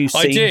it? Have you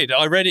seen? I did.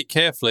 I read it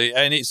carefully,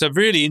 and it's a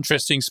really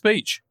interesting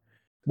speech.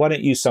 Why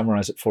don't you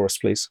summarize it for us,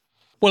 please?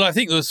 Well, I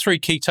think there were 3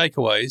 key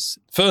takeaways.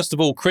 First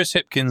of all, Chris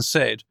Hipkins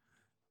said,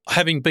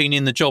 having been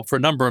in the job for a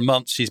number of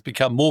months, he's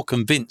become more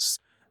convinced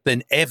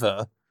than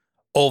ever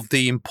of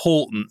the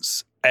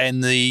importance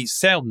and the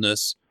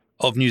soundness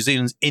of New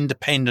Zealand's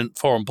independent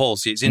foreign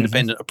policy, its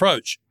independent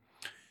approach.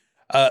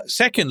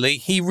 Secondly,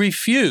 he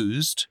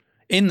refused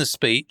in the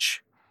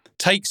speech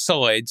take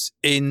sides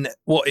in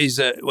what is,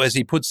 as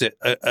he puts it,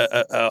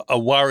 a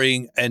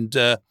worrying and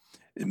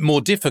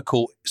more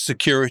difficult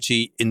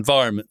security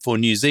environment for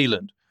New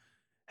Zealand.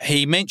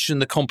 He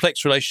mentioned the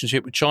complex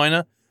relationship with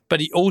China, but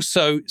he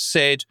also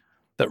said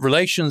that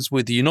relations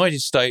with the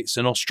United States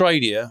and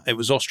Australia, it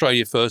was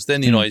Australia first,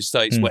 then the United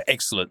States, were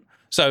excellent.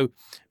 So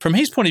from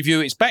his point of view,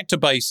 it's back to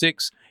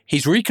basics.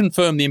 He's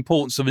reconfirmed the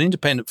importance of an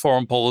independent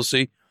foreign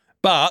policy,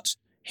 but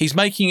he's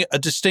making a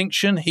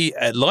distinction. He,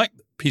 like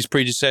his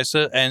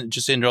predecessor and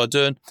Jacinda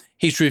Ardern,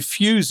 he's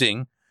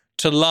refusing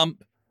to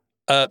lump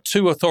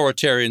 2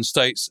 authoritarian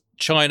states,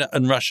 China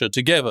and Russia,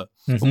 together.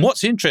 And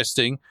what's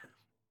interesting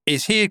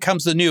is here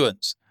comes the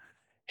nuance.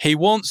 He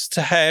wants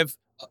to have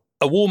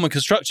a warm and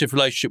constructive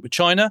relationship with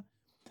China,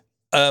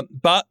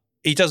 but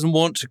he doesn't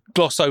want to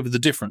gloss over the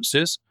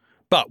differences.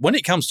 But when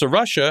it comes to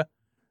Russia,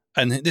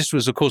 and this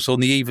was, of course, on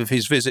the eve of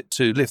his visit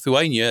to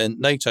Lithuania and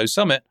NATO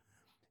summit,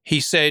 he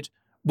said,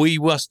 we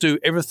must do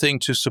everything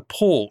to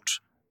support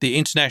the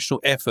international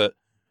effort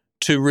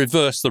to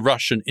reverse the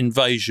Russian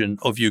invasion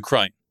of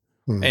Ukraine.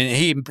 And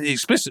he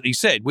explicitly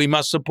said we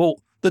must support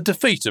the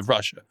defeat of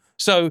Russia.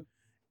 So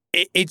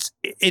it's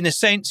in a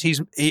sense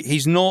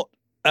he's not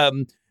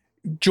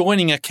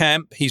joining a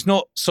camp. He's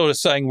not sort of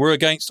saying we're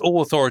against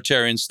all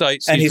authoritarian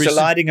states. And he's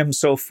aligning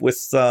himself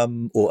with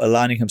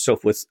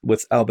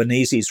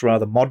Albanese's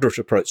rather moderate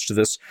approach to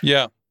this.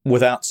 Yeah.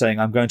 Without saying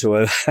I'm going to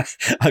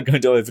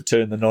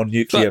overturn the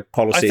non-nuclear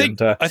policy.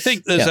 I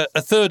think there's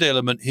a third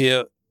element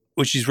here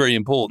which is very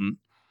important,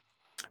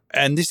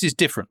 and this is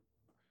different.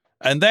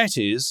 And that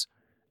is,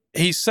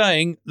 he's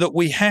saying that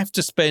we have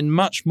to spend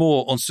much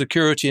more on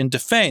security and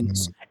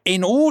defence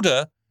in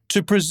order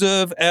to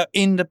preserve our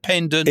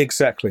independent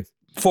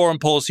foreign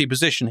policy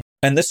position.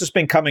 And this has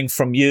been coming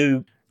from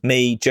you,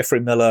 me, Geoffrey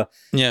Miller.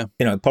 Yeah.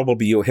 You know,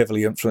 probably you're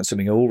heavily influencing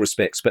in all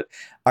respects, but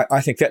I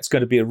think that's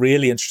going to be a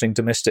really interesting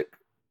domestic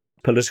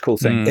political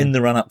thing in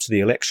the run-up to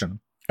the election.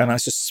 And I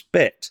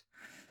suspect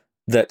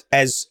that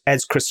as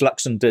Christopher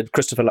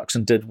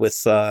Luxon did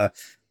with the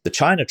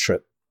China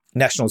trip,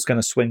 National's going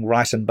to swing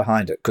right in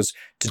behind it, because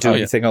to do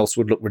anything else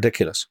would look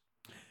ridiculous.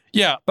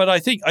 Yeah, but I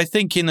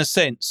think in a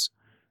sense,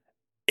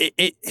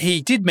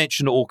 he did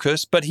mention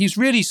AUKUS, but he's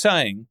really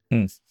saying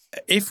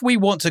if we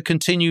want to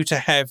continue to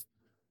have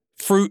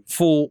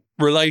fruitful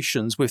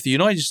relations with the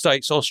United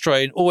States,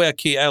 Australia, and all our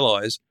key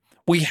allies,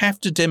 we have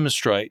to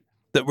demonstrate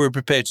that we're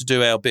prepared to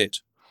do our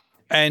bit.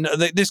 And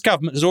this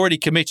government has already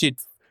committed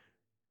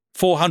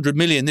 400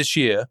 million this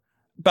year.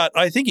 But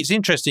I think it's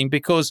interesting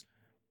because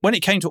when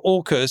it came to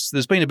AUKUS,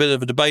 there's been a bit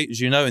of a debate, as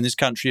you know, in this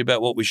country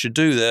about what we should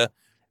do there.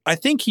 I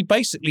think he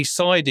basically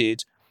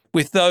sided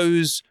with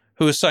those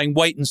who are saying,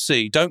 wait and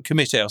see, don't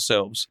commit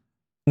ourselves.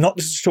 Not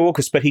just to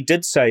AUKUS, but he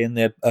did say in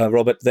there,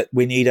 Robert, that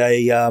we need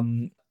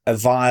a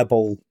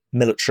viable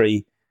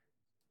military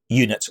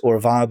unit or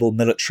a viable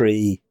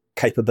military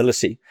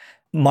capability.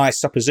 My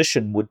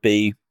supposition would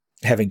be,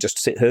 having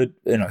just heard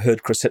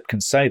Chris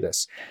Hipkins say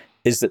this,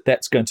 is that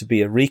that's going to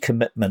be a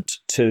recommitment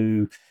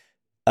to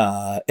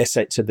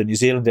the New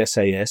Zealand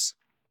SAS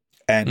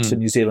and to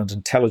New Zealand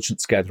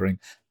intelligence gathering,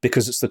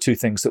 because it's the two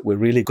things that we're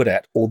really good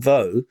at.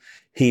 Although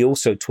he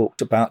also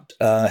talked about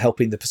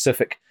helping the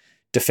Pacific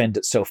defend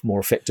itself more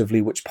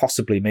effectively, which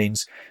possibly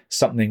means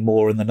something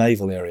more in the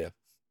naval area.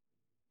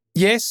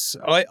 Yes,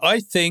 I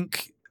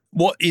think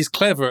what is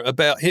clever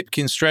about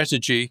Hipkins'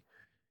 strategy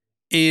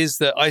is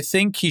that I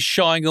think he's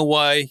shying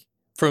away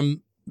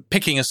from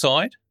picking a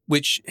side,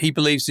 which he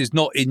believes is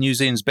not in New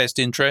Zealand's best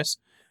interest.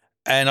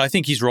 And I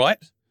think he's right.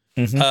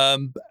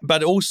 Mm-hmm.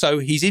 But also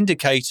he's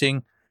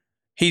indicating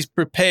he's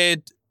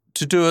prepared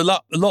to do a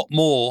lot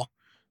more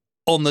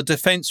on the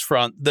defence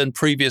front than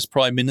previous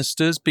prime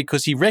ministers,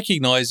 because he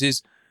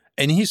recognises,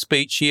 in his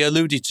speech, he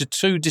alluded to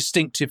two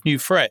distinctive new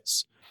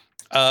threats.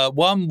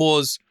 One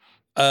was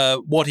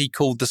what he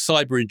called the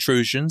cyber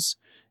intrusions.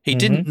 He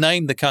didn't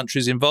name the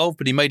countries involved,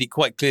 but he made it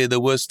quite clear there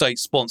were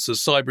state-sponsored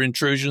cyber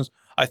intrusions.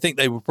 I think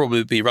they would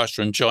probably be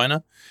Russia and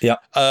China. Yeah.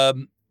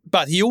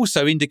 But he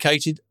also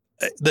indicated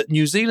that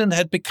New Zealand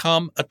had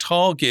become a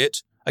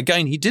target.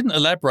 Again, he didn't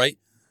elaborate,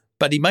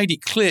 but he made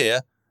it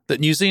clear that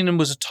New Zealand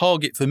was a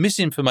target for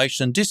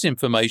misinformation and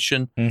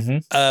disinformation.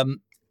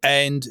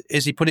 And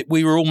as he put it,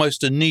 we were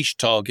almost a niche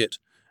target.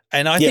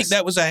 And I think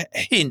that was a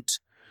hint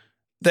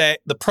that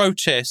the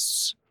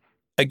protests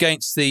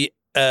against the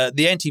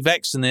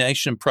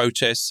anti-vaccination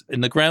protests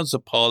in the grounds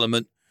of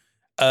Parliament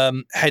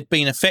had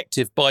been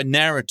effective by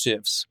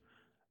narratives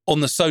on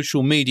the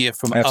social media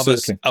from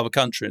other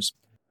countries.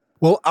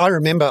 Well, I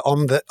remember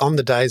on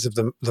the days of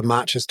the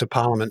marches to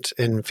Parliament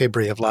in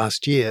February of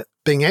last year,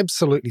 being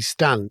absolutely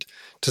stunned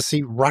to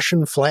see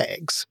Russian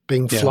flags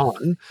being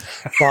flown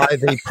by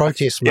the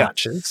protest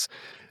marches.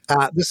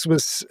 This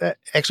was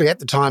actually at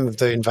the time of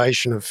the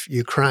invasion of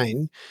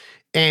Ukraine,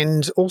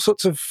 and all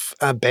sorts of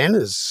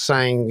banners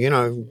saying,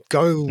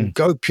 go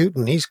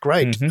Putin, he's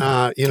great. And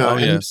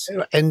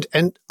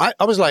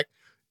I was like,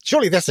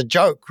 surely that's a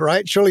joke,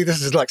 right? Surely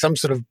this is like some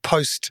sort of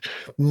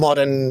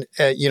post-modern,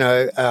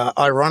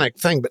 ironic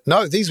thing. But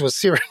no, these were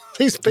serious.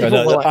 These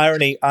people were like...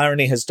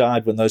 Irony has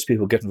died when those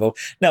people get involved.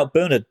 Now,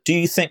 Bernard, do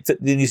you think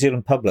that the New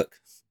Zealand public,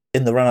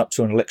 in the run-up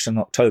to an election in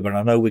October, and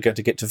I know we're going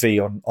to get to V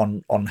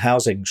on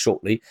housing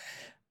shortly,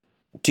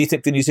 do you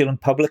think the New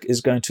Zealand public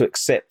is going to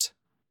accept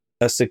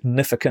a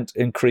significant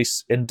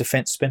increase in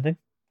defence spending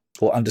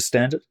or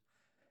understand it?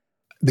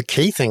 The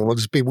key thing will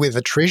just be whether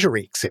the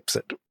Treasury accepts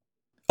it.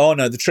 Oh,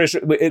 no, the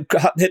Treasury...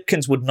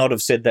 Hipkins would not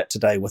have said that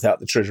today without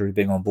the Treasury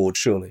being on board,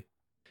 surely.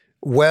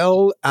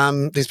 Well,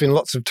 there's been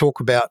lots of talk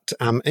about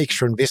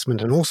extra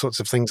investment and all sorts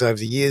of things over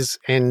the years,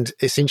 and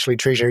essentially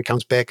Treasury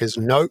comes back as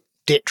no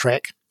debt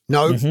track.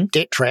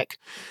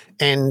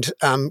 And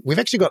we've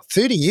actually got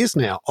 30 years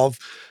now of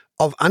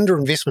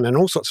underinvestment in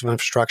all sorts of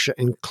infrastructure,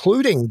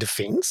 including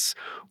defence,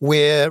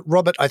 where,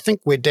 Robert, I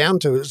think we're down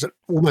to, is it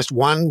almost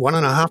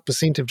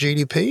 1.5% of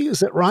GDP? Is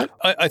that right?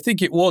 I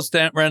think it was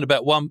down around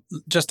about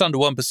just under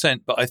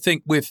 1%, but I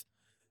think with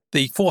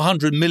the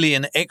 400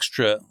 million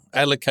extra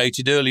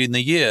allocated early in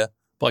the year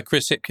by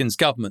Chris Hipkins'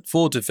 government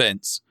for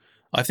defence,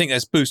 I think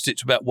that's boosted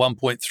to about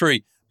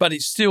 1.3, but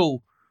it's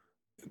still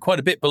quite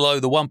a bit below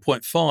the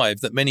 1.5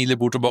 that many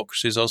liberal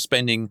democracies are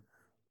spending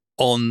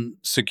on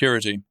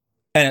security.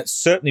 And it's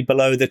certainly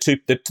below the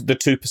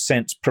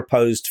 2%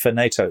 proposed for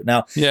NATO.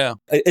 Now,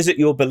 is it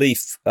your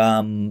belief,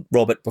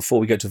 Robert, before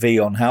we go to V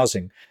on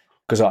housing,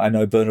 because I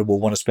know Bernard will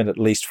want to spend at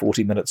least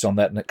 40 minutes on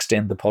that and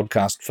extend the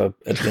podcast for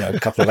a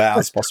couple of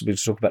hours, possibly,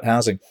 to talk about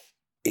housing.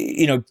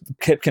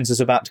 Hipkins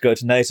is about to go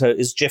to NATO.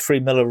 Is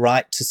Geoffrey Miller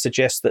right to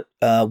suggest that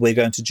we're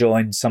going to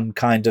join some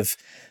kind of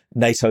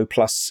NATO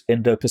plus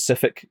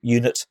Indo-Pacific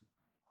unit?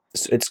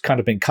 It's kind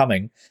of been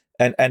coming.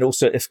 And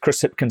also, if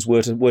Chris Hipkins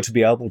were to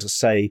be able to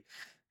say,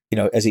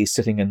 as he's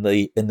sitting in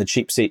the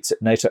cheap seats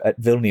at NATO at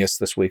Vilnius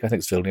this week, I think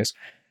it's Vilnius,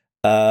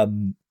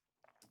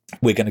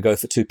 we're going to go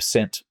for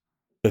 2%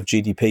 of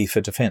GDP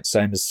for defence,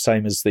 same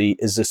as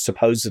is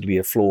supposedly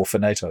a floor for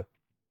NATO.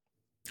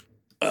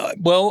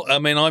 Well, I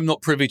mean, I'm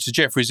not privy to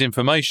Geoffrey's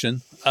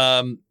information.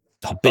 I'm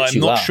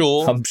not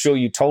sure. I'm sure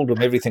you told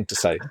him everything to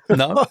say.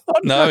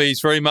 No, he's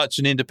very much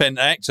an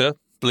independent actor,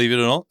 believe it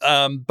or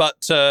not.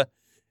 But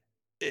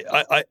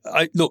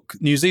I look,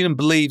 New Zealand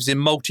believes in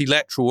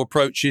multilateral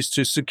approaches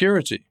to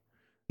security.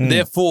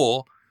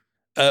 Therefore,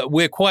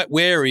 we're quite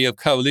wary of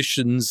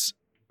coalitions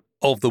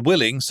of the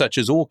willing, such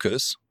as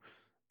AUKUS,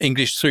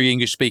 three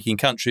English-speaking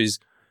countries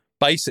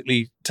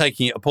basically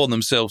taking it upon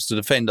themselves to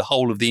defend the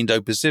whole of the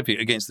Indo-Pacific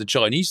against the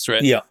Chinese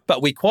threat. Yeah.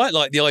 But we quite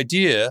like the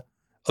idea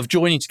of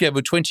joining together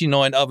with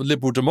 29 other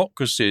liberal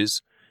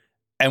democracies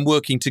and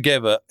working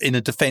together in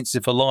a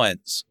defensive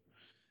alliance.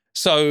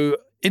 So,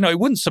 it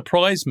wouldn't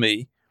surprise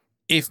me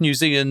if New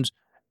Zealand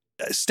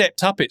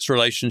stepped up its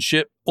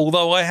relationship,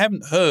 although I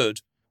haven't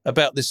heard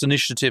about this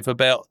initiative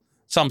about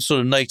some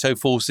sort of NATO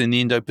force in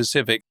the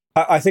Indo-Pacific.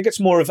 I think it's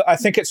more of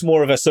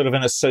a sort of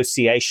an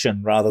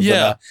association rather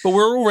than but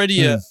we're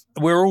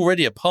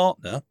already a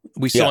partner.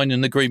 We signed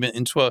an agreement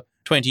in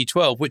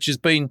 2012, which has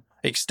been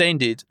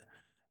extended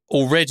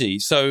already.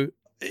 So,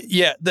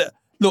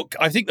 look,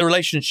 I think the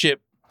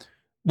relationship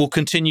will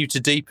continue to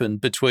deepen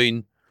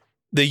between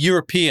the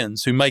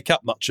Europeans who make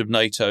up much of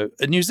NATO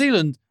and New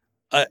Zealand.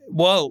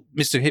 While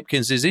Mr.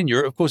 Hipkins is in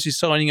Europe, of course, he's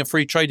signing a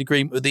free trade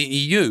agreement with the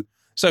EU.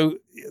 So,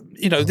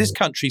 this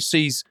country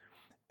sees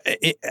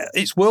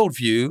its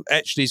worldview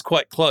actually is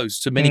quite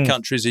close to many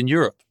countries in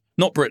Europe,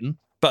 not Britain,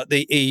 but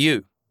the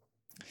EU.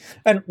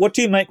 And what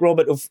do you make,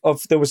 Robert,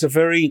 of there was a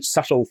very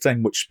subtle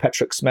thing which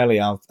Patrick Smelly,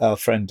 our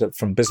friend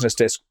from Business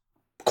Desk,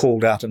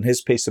 called out in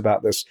his piece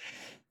about this,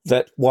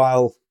 that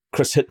while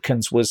Chris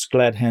Hipkins was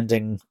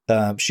glad-handing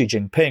Xi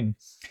Jinping,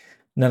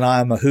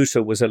 Nanaia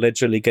Mahuta was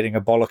allegedly getting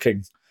a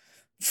bollocking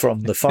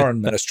from the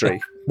foreign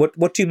ministry.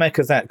 What do you make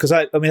of that? Because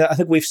I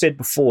think we've said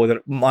before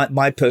that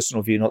my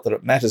personal view, not that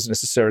it matters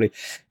necessarily,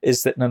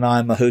 is that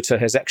Nanaia Mahuta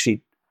has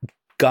actually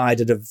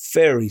guided a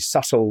very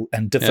subtle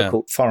and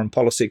difficult foreign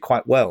policy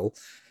quite well.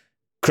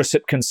 Chris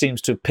Hipkins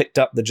seems to have picked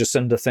up the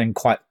Jacinda thing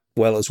quite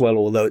well as well,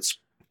 although it's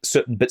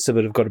certain bits of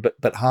it have got a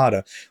bit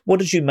harder. What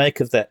did you make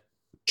of that?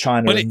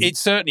 China. Well, it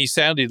certainly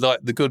sounded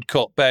like the good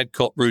cop, bad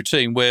cop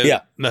routine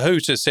where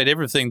Mahuta said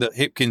everything that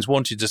Hipkins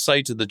wanted to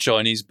say to the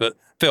Chinese but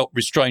felt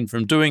restrained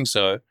from doing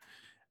so,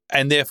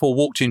 and therefore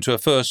walked into a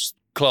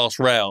first-class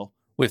row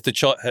with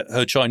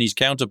her Chinese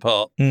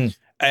counterpart.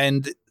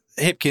 And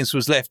Hipkins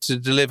was left to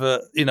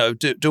deliver,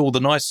 do all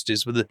the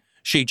niceties with the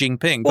Xi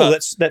Jinping. Well,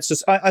 that's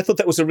just. I thought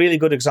that was a really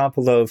good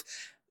example of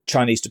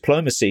Chinese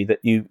diplomacy, that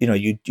you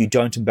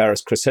don't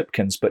embarrass Chris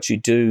Hipkins, but you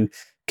do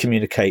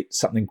communicate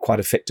something quite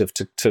effective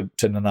to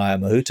Nanaia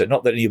Mahuta.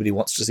 Not that anybody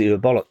wants to see her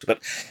bollocked,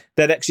 but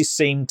that actually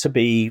seemed to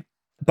be,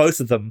 both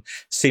of them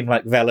seem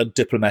like valid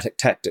diplomatic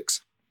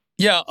tactics.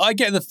 Yeah, I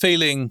get the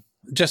feeling,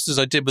 just as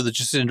I did with the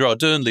Jacinda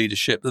Ardern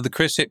leadership, that the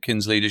Chris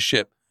Hipkins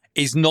leadership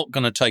is not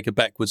going to take a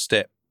backward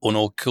step on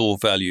our core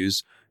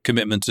values,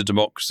 commitment to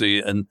democracy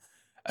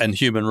and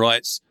human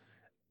rights.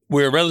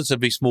 We're a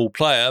relatively small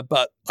player,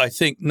 but I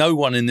think no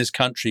one in this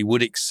country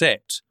would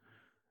accept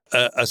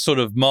a sort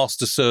of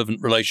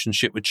master-servant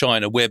relationship with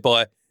China,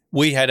 whereby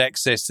we had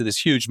access to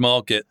this huge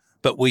market,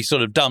 but we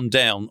sort of dumbed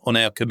down on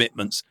our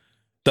commitments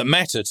that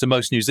matter to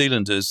most New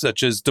Zealanders,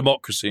 such as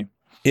democracy.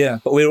 Yeah,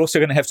 but we're also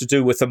going to have to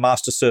do with a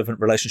master-servant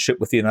relationship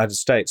with the United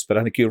States. But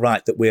I think you're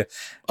right that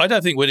I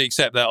don't think we'd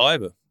accept that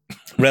either.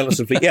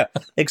 Relatively, yeah,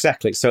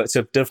 exactly. So it's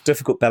a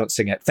difficult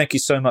balancing act. Thank you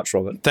so much,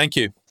 Robert. Thank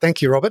you.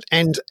 Thank you, Robert.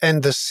 And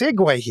the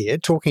segue here,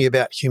 talking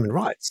about human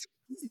rights,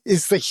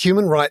 is the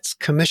Human Rights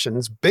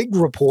Commission's big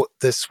report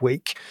this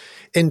week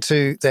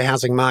into the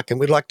housing market.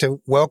 We'd like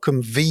to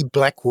welcome V.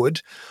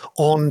 Blackwood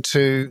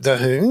onto the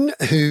Hoon,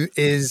 who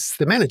is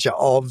the manager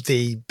of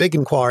the big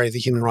inquiry the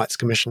Human Rights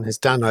Commission has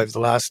done over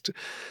the last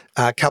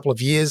couple of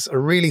years, a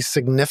really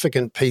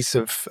significant piece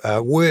of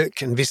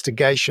work,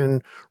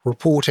 investigation,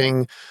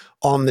 reporting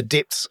on the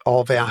depths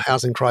of our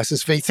housing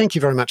crisis. V, thank you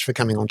very much for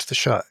coming onto the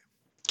show.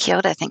 Kia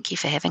ora, thank you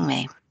for having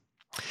me.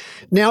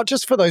 Now,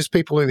 just for those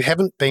people who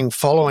haven't been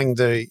following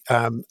the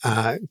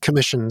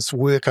Commission's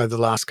work over the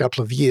last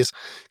couple of years,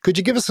 could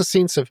you give us a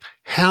sense of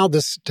how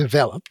this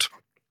developed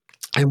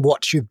and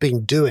what you've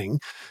been doing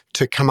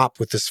to come up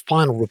with this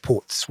final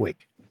report this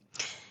week?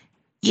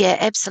 Yeah,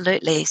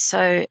 absolutely.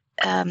 So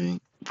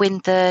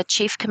when the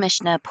Chief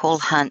Commissioner, Paul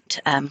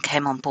Hunt,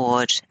 came on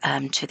board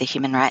to the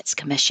Human Rights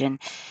Commission,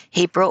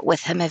 he brought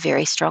with him a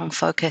very strong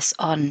focus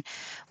on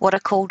what are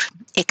called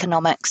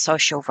economic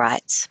social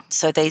rights.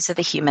 So these are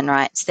the human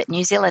rights that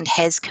New Zealand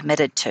has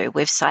committed to.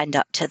 We've signed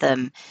up to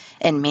them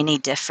in many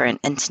different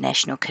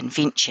international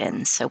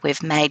conventions. So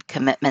we've made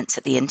commitments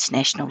at the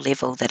international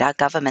level that our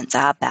governments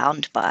are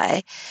bound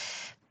by,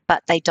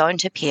 but they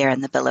don't appear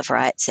in the Bill of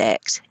Rights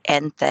Act,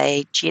 and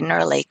they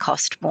generally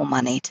cost more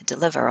money to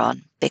deliver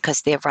on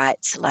because they're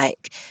rights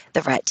like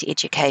the right to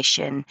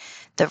education,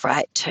 the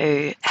right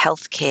to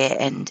healthcare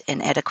and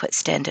an adequate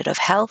standard of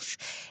health,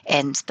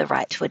 and the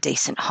right to a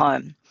decent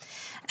home.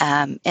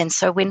 And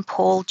so when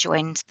Paul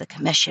joined the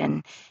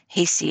Commission,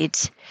 he said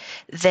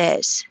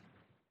that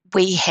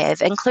we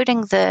have,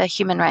 including the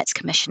Human Rights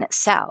Commission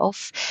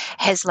itself,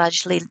 has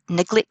largely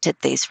neglected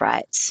these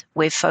rights.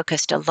 We've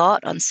focused a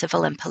lot on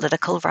civil and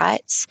political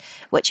rights,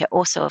 which are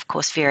also, of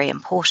course, very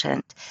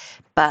important,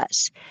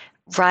 but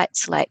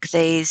rights like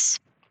these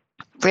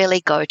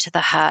really go to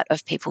the heart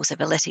of people's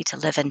ability to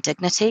live in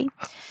dignity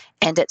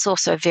And it's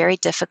also very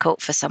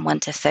difficult for someone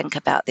to think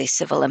about their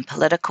civil and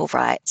political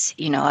rights,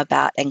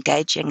 about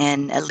engaging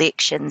in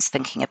elections,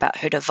 thinking about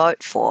who to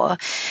vote for,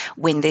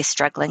 when they're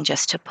struggling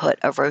just to put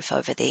a roof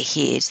over their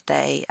head.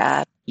 They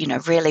are,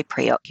 really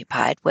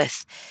preoccupied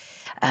with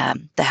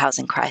the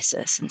housing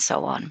crisis and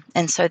so on.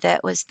 And so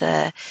that was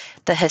the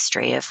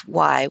history of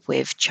why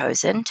we've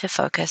chosen to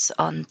focus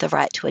on the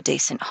right to a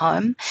decent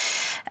home.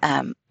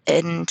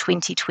 In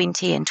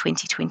 2020 and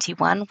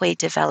 2021, we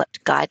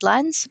developed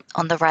guidelines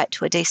on the right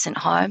to a decent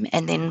home,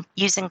 and then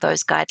using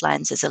those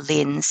guidelines as a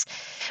lens,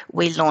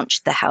 we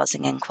launched the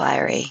housing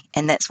inquiry,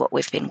 and that's what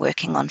we've been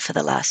working on for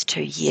the last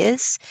 2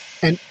 years.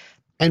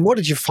 And what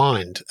did you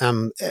find?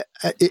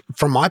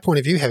 From my point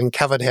of view, having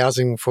covered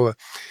housing for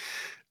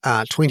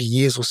 20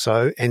 years or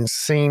so and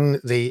seen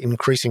the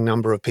increasing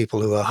number of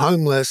people who are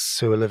homeless,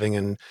 who are living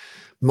in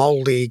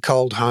mouldy,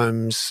 cold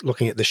homes,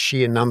 looking at the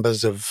sheer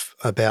numbers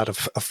about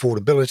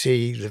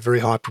affordability, the very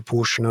high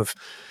proportion of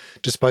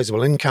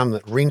disposable income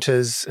that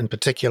renters in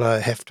particular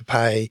have to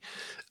pay.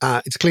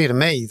 It's clear to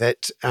me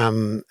that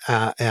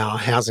our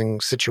housing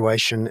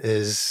situation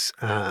is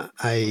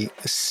a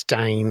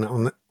stain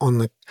on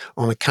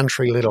the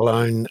country, let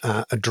alone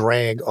a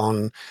drag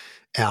on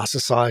our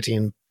society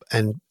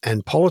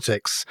and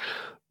politics.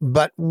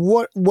 But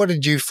what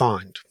did you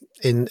find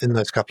in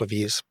those couple of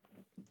years?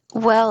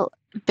 Well,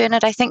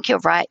 Bernard, I think you're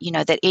right,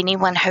 that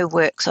anyone who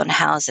works on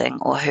housing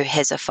or who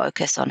has a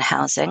focus on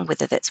housing,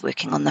 whether that's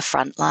working on the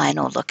front line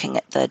or looking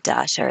at the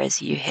data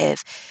as you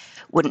have,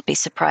 wouldn't be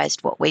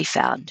surprised what we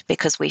found,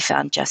 because we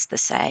found just the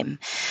same.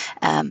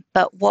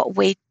 But what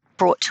we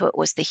brought to it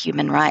was the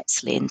human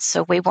rights lens.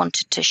 So we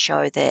wanted to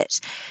show that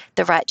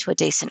the right to a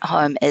decent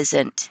home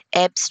isn't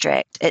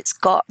abstract. It's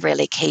got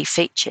really key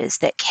features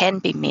that can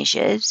be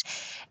measured,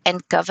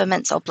 and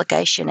government's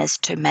obligation is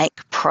to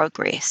make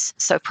progress.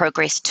 So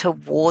progress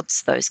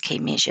towards those key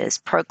measures,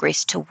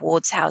 progress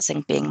towards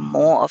housing being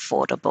more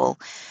affordable,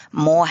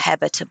 more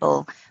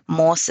habitable,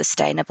 more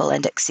sustainable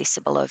and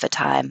accessible over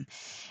time.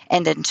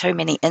 And in too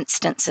many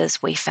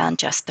instances, we found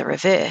just the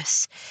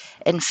reverse.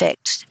 In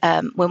fact,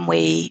 when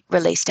we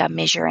released our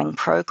measuring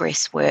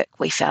progress work,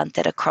 we found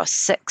that across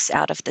 6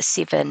 out of the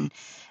 7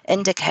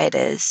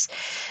 indicators,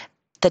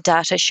 the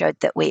data showed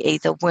that we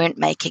either weren't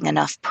making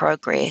enough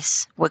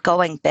progress, were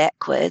going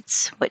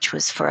backwards, which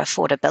was for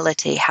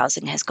affordability.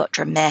 Housing has got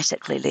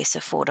dramatically less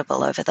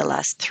affordable over the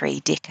last 3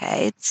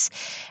 decades,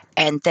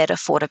 and that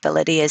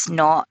affordability is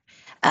not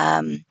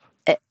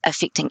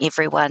affecting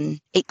everyone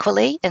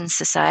equally in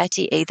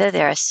society either.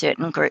 There are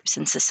certain groups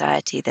in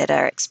society that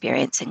are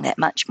experiencing that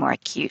much more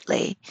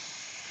acutely.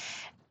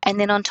 And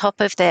then on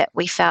top of that,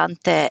 we found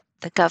that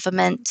the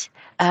government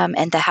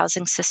and the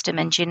housing system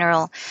in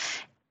general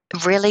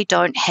really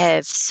don't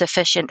have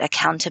sufficient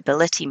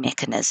accountability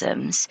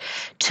mechanisms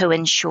to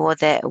ensure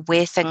that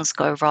where things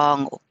go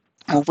wrong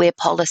or where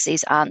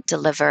policies aren't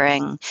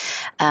delivering,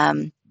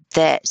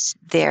 that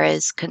there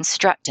is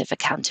constructive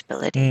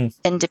accountability,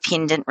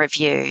 independent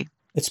review.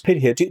 It's a pity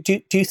here.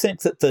 Do you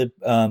think that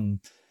the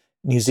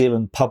New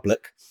Zealand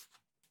public,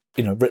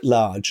 writ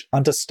large,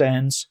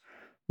 understands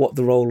what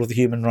the role of the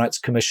Human Rights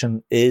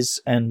Commission is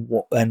and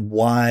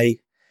why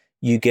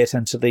you get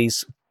into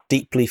these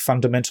deeply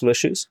fundamental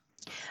issues?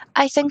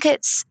 I think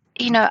it's,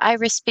 I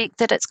respect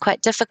that it's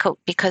quite difficult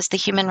because the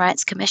Human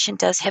Rights Commission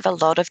does have a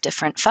lot of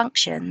different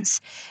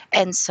functions.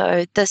 And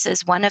so this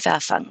is one of our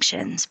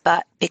functions.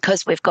 But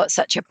because we've got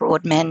such a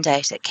broad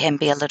mandate, it can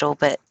be a little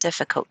bit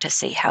difficult to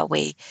see how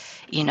we,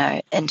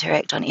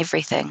 interact on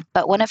everything.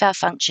 But one of our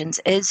functions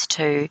is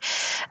to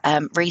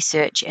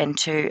research and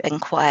to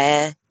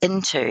inquire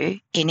into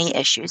any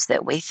issues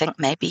that we think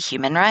may be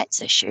human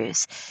rights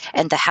issues.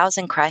 And the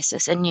housing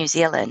crisis in New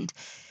Zealand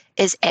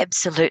is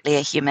absolutely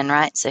a human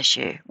rights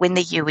issue. When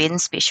the UN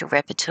Special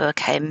Rapporteur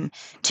came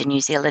to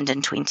New Zealand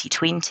in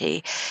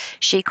 2020,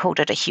 she called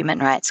it a human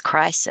rights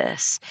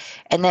crisis,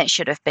 and that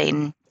should have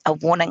been a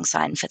warning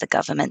sign for the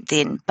government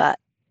then, but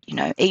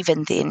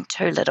even then,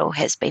 too little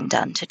has been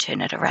done to turn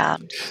it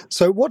around.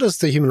 So what is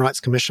the Human Rights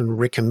Commission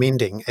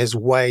recommending as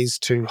ways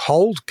to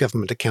hold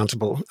government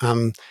accountable?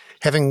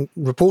 Having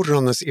reported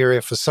on this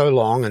area for so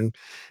long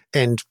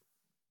and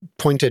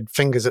pointed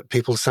fingers at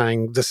people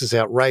saying this is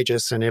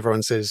outrageous, and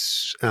everyone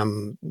says,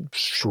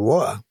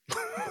 sure,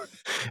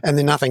 and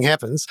then nothing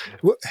happens.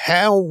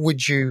 How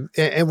would you,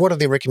 and what are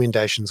their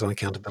recommendations on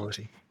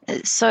accountability?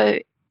 So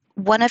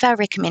one of our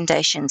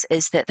recommendations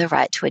is that the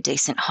right to a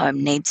decent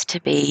home needs to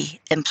be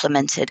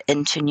implemented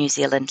into New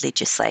Zealand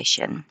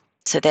legislation.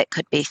 So that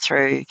could be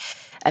through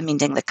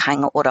amending the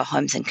Kāinga Ora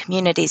Homes and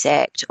Communities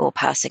Act or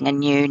passing a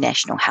new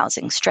National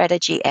Housing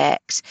Strategy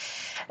Act,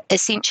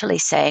 essentially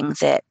saying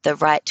that the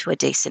right to a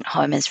decent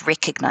home is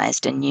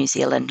recognised in New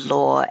Zealand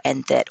law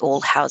and that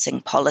all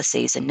housing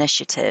policies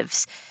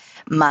initiatives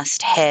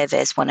must have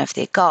as one of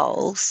their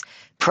goals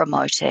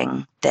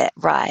promoting that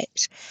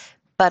right.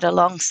 But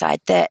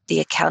alongside that, the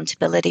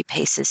accountability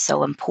piece is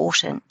so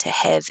important, to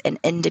have an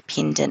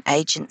independent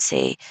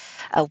agency,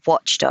 a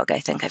watchdog, I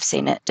think I've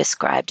seen it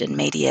described in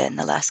media in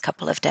the last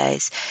couple of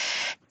days,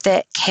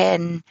 that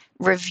can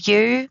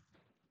review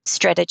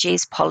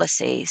strategies,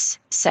 policies,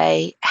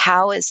 say,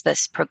 how is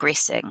this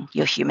progressing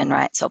your human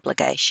rights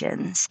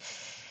obligations?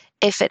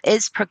 If it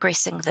is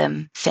progressing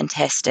them,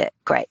 fantastic,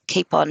 great,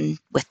 keep on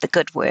with the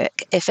good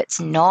work. If it's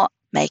not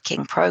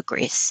making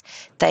progress,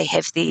 they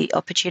have the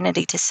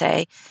opportunity to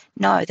say,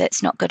 no,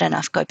 that's not good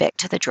enough, go back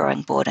to the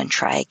drawing board and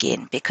try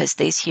again, because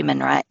these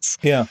human rights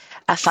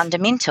are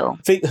fundamental.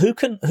 Who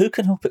can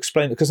help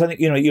explain it? Because I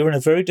think, you're in a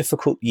very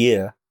difficult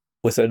year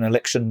with an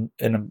election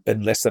in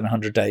less than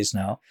 100 days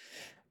now.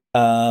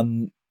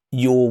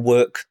 Your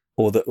work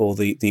or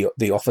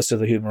the Office of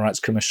the Human Rights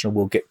Commissioner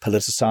will get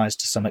politicized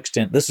to some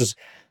extent. This is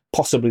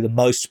possibly the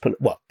most,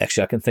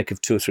 actually I can think of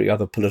 2 or 3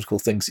 other political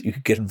things that you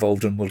could get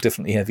involved in. We'll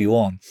definitely have you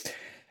on.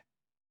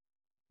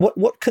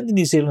 What can the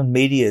New Zealand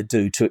media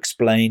do to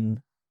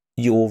explain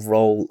your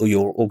role or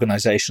your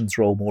organisation's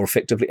role more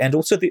effectively, and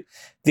also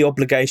the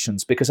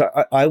obligations? Because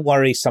I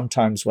worry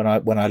sometimes when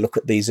I look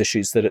at these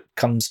issues that it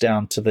comes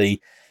down to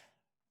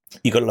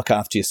you've got to look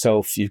after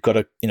yourself, you've got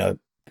to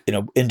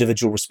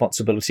individual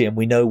responsibility, and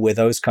we know where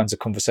those kinds of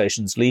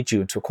conversations lead you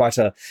into quite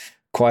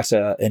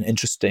an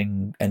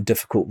interesting and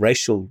difficult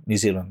racial New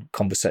Zealand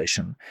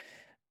conversation.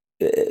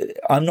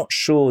 I'm not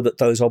sure that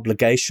those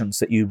obligations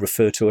that you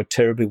refer to are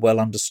terribly well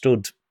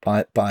understood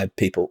by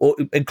people, or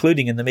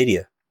including in the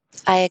media.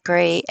 I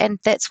agree. And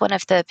that's one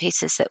of the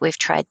pieces that we've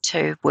tried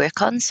to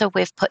work on. So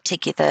we've put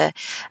together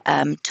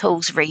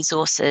tools,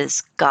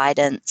 resources,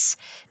 guidance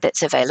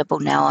that's available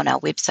now on our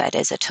website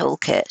as a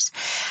toolkit.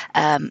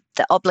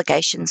 The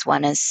obligations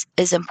one is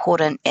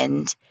important,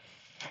 and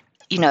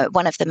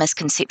one of the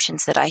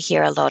misconceptions that I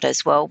hear a lot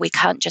is, well, we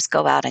can't just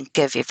go out and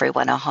give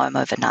everyone a home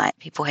overnight.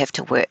 People have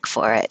to work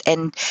for it.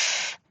 And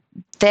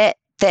that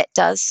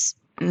does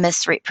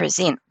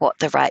misrepresent what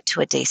the right to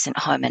a decent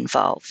home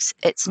involves.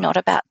 It's not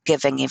about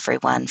giving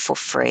everyone for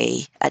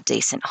free a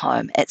decent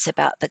home. It's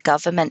about the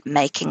government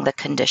making the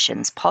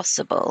conditions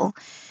possible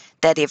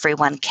that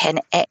everyone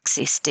can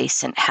access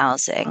decent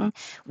housing,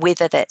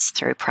 whether that's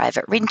through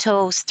private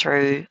rentals,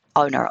 through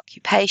owner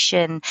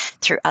occupation,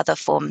 through other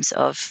forms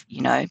of,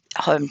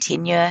 home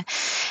tenure.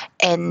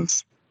 And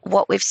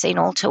what we've seen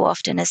all too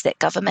often is that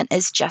government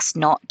is just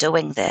not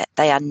doing that.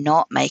 They are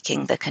not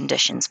making the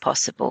conditions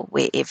possible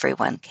where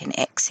everyone can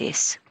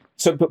access.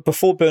 So, but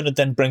before Bernard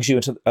then brings you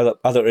into other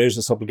areas of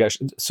this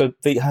obligation, so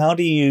how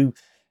do you,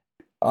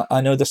 I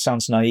know this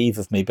sounds naive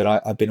of me, but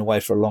I've been away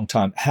for a long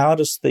time. How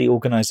does the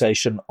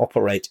organisation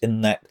operate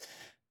in that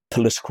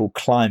political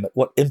climate?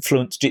 What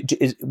influence,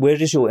 where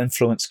does your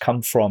influence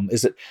come from?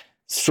 Is it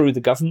through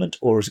the government,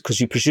 or is it because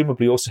you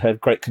presumably also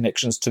have great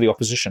connections to the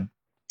opposition?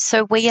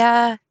 So we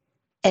are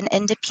an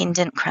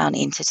independent Crown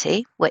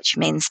entity, which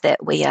means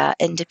that we are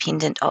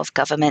independent of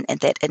government, and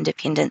that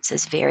independence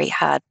is very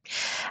hard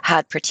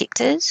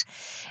protected.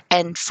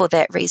 And for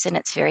that reason,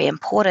 it's very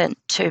important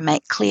to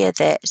make clear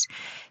that,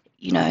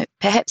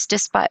 perhaps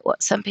despite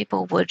what some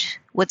people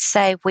would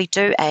say, we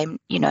do aim,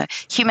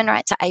 human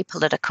rights are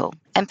apolitical.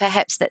 And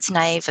perhaps that's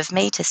naive of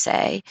me to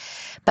say,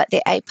 but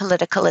they're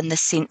apolitical in the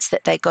sense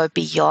that they go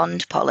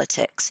beyond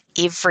politics.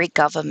 Every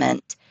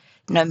government,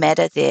 no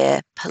matter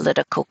their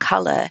political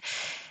colour,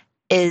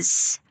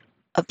 is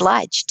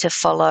obliged to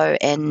follow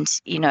and,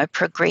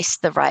 progress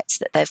the rights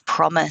that they've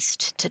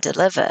promised to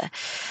deliver.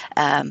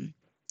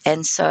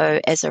 And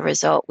so as a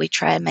result, we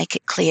try and make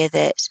it clear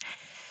that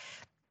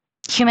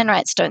human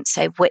rights don't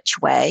say which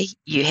way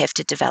you have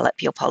to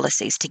develop your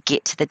policies to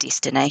get to the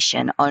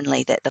destination,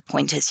 only that the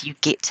point is you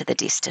get to the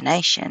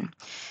destination.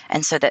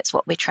 And so that's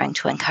what we're trying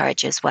to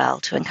encourage as well,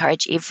 to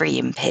encourage every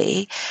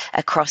MP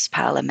across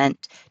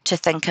Parliament to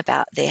think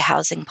about their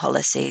housing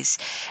policies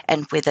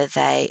and whether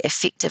they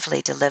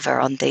effectively deliver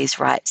on these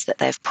rights that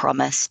they've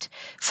promised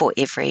for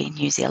every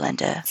New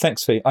Zealander.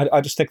 Thanks, Fee.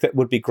 I just think that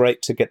would be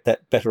great to get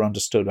that better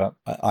understood.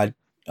 I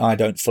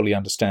don't fully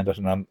understand it,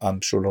 and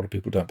I'm sure a lot of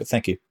people don't, but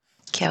thank you.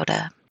 Kia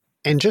ora.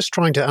 And just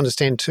trying to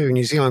understand too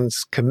New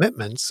Zealand's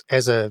commitments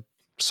as a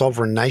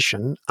sovereign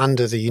nation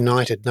under the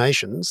United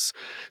Nations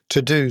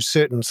to do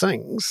certain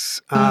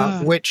things,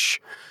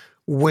 which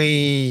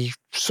we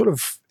sort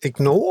of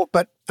ignore,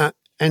 but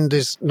and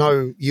there's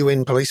no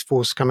UN police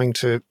force coming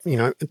to,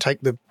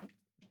 take the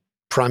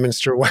Prime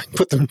Minister away and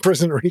put them in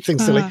prison or anything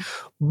silly.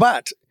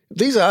 But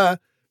these are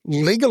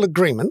legal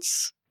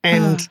agreements,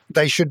 and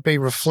they should be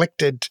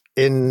reflected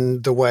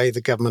in the way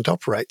the government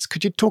operates.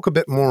 Could you talk a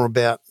bit more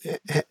about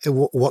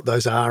what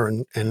those are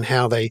and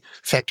how they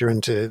factor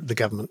into the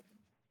government?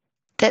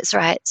 That's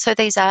right. So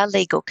these are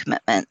legal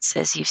commitments,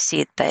 as you've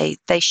said.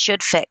 They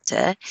should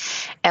factor.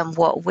 And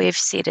what we've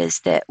said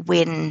is that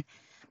when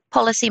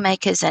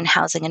policymakers in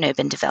housing and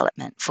urban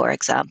development, for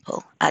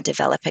example, are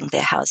developing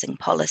their housing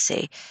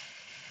policy,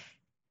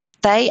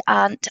 they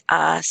aren't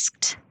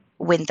asked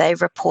when they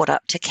report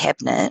up to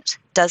Cabinet,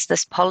 does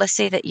this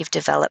policy that you've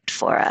developed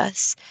for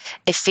us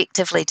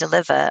effectively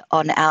deliver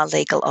on our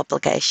legal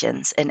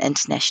obligations in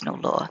international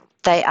law?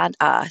 They aren't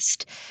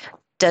asked,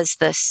 does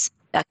this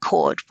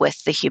accord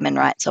with the human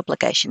rights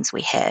obligations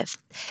we have.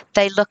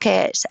 They look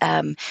at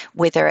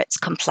whether it's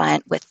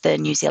compliant with the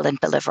New Zealand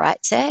Bill of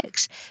Rights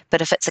Act,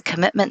 but if it's a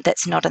commitment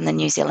that's not in the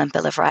New Zealand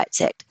Bill of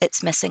Rights Act,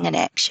 it's missing in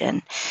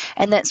action.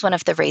 And that's one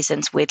of the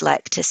reasons we'd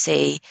like to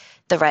see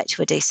the right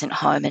to a decent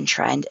home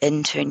enshrined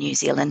into New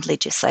Zealand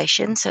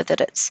legislation so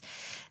that it's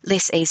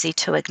less easy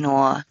to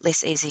ignore,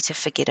 less easy to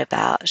forget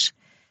about.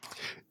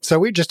 So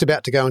we're just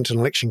about to go into an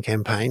election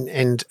campaign,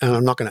 and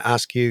I'm not going to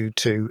ask you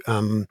to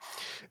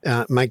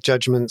make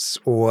judgments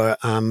or,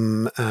 say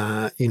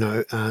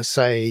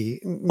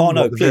Oh,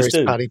 no, what the please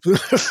various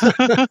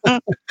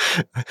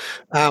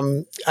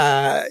do.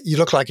 You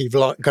look like you've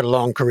got a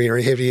long career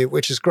ahead of you,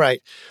 which is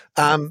great.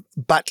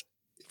 But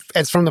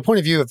as from the point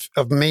of view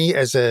of me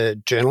as a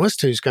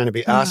journalist who's going to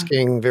be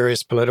asking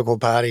various political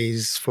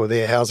parties for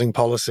their housing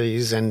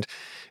policies and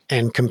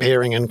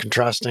comparing and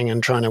contrasting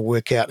and trying to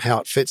work out how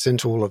it fits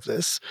into all of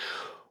this,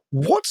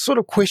 what sort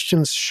of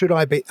questions should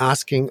I be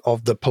asking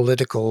of the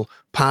political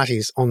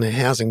parties on their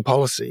housing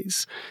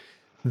policies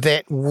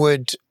that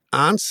would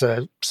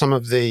answer some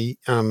of the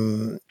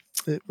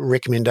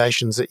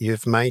recommendations that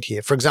you've made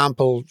here? For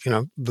example,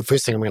 the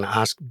first thing I'm going to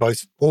ask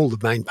all the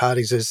main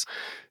parties is,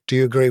 do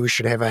you agree we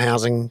should have a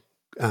housing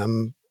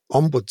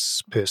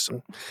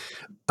ombudsperson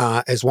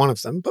as one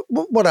of them? But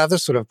what other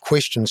sort of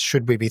questions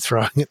should we be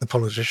throwing at the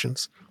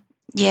politicians?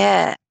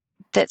 Yeah,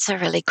 that's a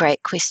really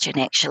great question,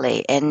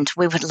 actually. And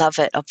we would love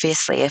it,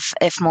 obviously,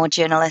 if more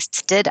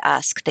journalists did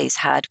ask these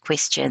hard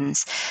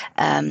questions.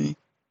 One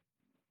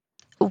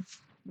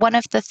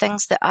of the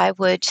things that I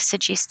would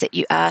suggest that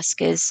you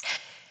ask is,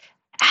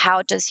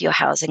 how does your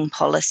housing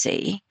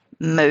policy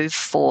move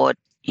forward,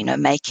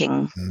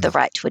 making the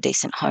right to a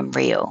decent home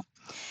real?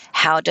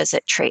 How does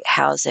it treat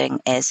housing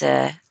as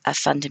a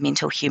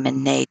fundamental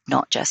human need,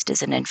 not just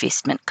as an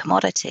investment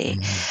commodity?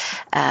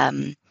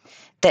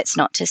 That's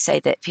not to say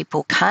that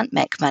people can't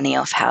make money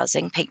off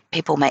housing.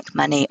 People make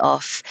money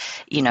off,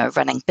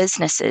 running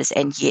businesses.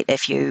 And yet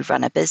if you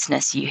run a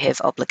business, you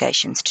have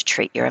obligations to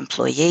treat your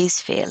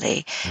employees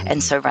fairly.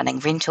 And so running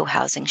rental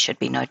housing should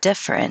be no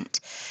different.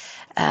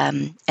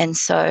 And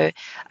so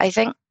I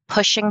think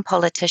pushing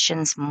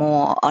politicians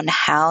more on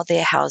how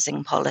their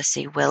housing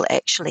policy will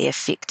actually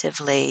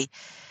effectively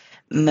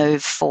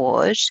move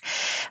forward.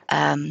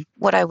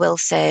 What I will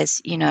say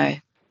is,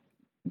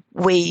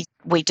 we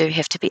do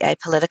have to be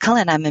apolitical,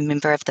 and I'm a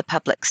member of the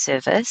public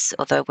service,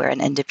 although we're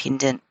an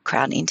independent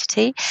Crown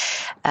entity.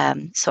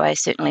 So I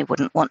certainly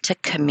wouldn't want to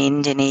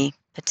commend any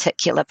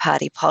particular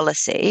party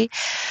policy.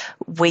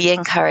 We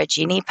encourage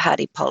any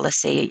party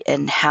policy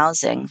in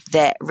housing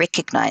that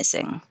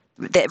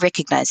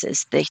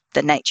recognises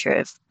the nature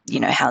of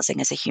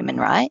housing as a human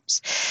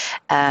right.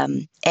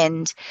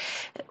 And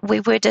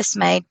we were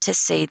dismayed to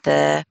see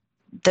the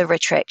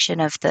retraction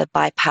of the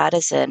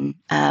bipartisan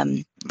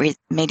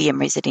medium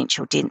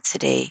residential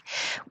density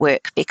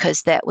work,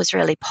 because that was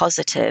really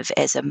positive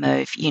as a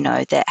move,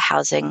 that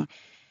housing,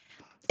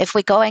 if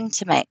we're going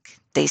to make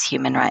these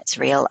human rights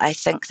real, I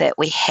think that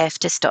we have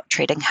to stop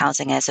treating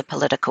housing as a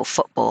political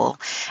football.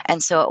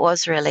 And so it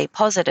was really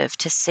positive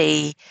to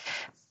see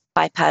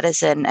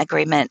bipartisan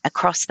agreement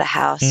across the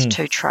House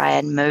to try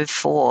and move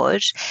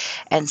forward.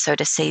 And so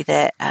to see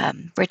that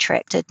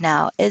retracted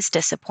now is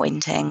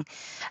disappointing.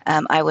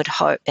 I would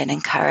hope and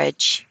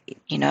encourage,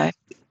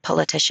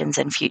 politicians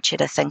in future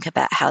to think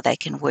about how they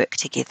can work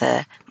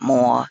together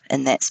more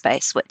in that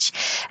space, which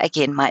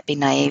again might be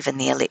naive in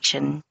the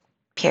election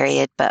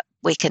period, but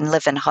we can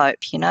live in hope,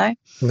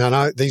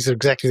 No, these are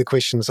exactly the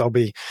questions I'll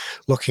be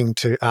looking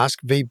to ask.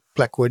 V.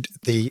 Blackwood,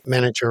 the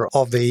manager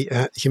of the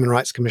Human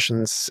Rights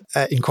Commission's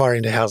inquiry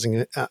into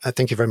housing,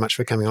 thank you very much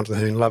for coming onto the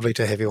Hoon. Lovely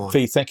to have you on.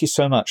 V, thank you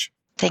so much.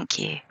 Thank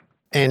you.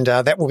 And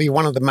that will be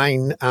one of the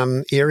main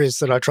areas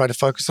that I try to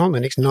focus on the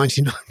next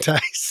 99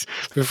 days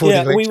before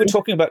the election. We were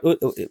talking about,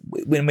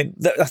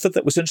 I thought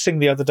that was interesting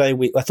the other day.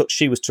 I thought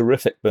she was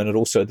terrific, Bernard,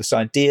 also, this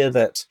idea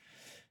that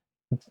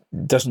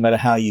doesn't matter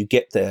how you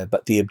get there,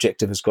 but the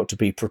objective has got to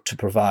be to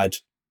provide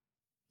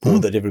or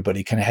that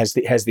everybody has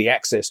the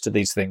access to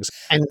these things.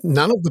 And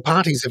none of the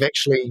parties have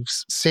actually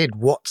said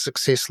what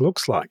success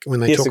looks like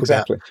when they talk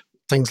about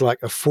things like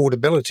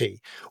affordability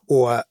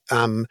or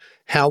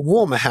how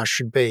warm a house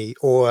should be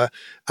or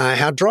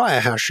how dry a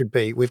house should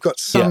be. We've got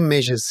some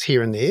measures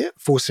here and there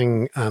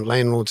forcing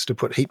landlords to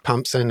put heat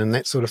pumps in and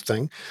that sort of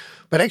thing.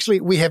 But actually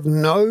we have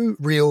no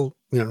real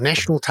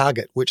national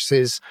target which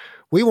says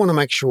we want to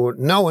make sure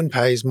no one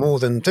pays more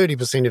than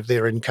 30% of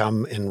their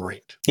income in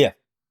rent. Yeah.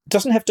 It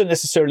doesn't have to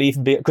necessarily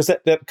even be, because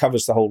that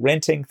covers the whole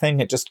renting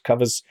thing. It just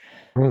covers,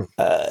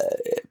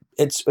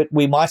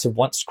 we might have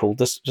once called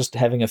this just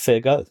having a fair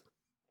go.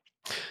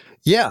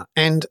 Yeah.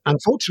 And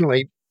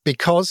unfortunately,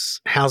 because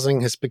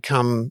housing has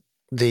become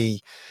the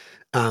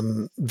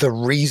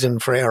reason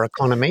for our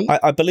economy.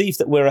 I believe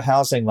that we're a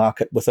housing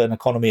market with an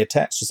economy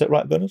attached. Is that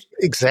right, Bernard?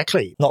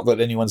 Exactly. Not that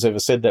anyone's ever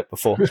said that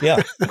before.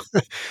 Yeah.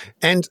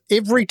 And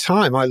every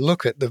time I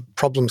look at the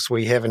problems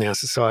we have in our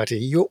society,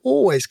 you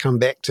always come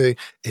back to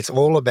it's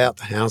all about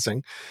the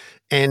housing.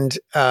 And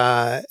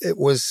it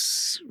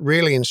was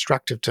really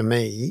instructive to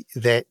me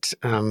that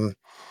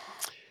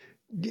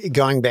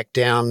going back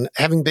down,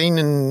 having been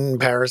in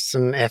Paris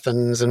and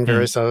Athens and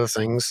various other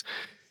things,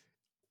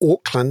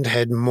 Auckland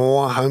had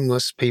more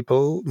homeless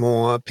people,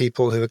 more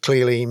people who were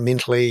clearly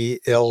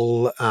mentally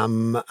ill,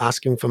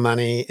 asking for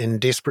money in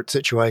desperate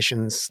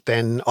situations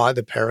than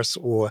either Paris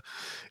or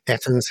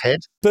Athens had.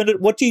 Bernard,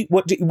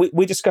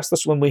 we discussed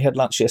this when we had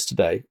lunch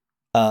yesterday.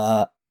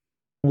 What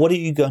are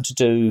you going to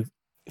do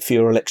for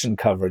your election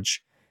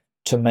coverage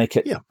to make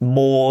it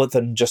more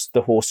than just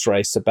the horse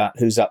race about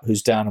who's up,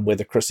 who's down, and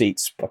whether Chris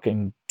eats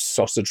fucking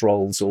sausage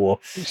rolls or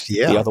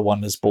the other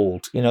one is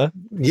bald? Yeah,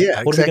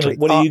 exactly.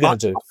 What are you going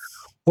to do?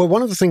 Well,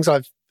 one of the things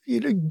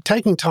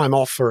taking time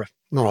off for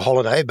not a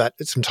holiday, but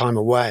it's some time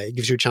away,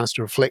 gives you a chance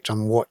to reflect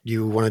on what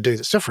you want to do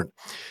that's different.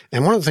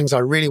 And one of the things I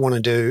really want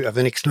to do over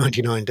the next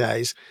 99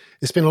 days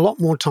is spend a lot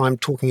more time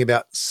talking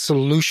about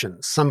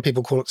solutions. Some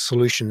people call it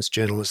solutions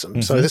journalism.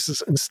 Mm-hmm. So this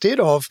is,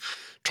 instead of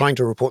trying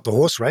to report the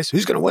horse race,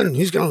 who's going to win,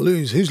 who's going to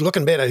lose, who's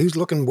looking better, who's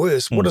looking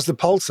worse, what does the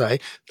poll say?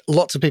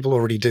 Lots of people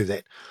already do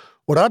that.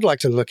 What I'd like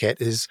to look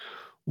at is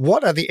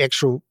what are the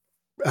actual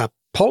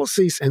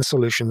policies and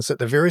solutions that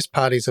the various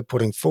parties are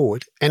putting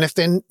forward. And if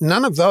then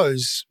none of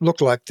those look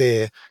like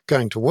they're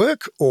going to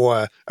work or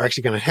are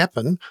actually going to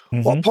happen,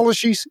 what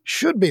policies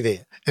should be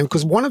there? And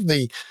because one of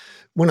the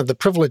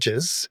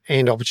privileges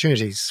and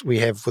opportunities we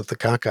have with the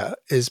Kaka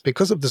is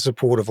because of the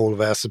support of all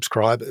of our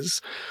subscribers,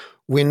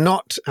 we're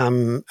not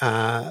looking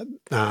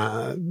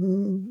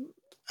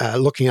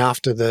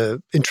after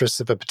the interests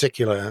of a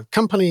particular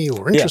company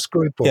or interest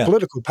group or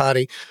political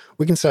party.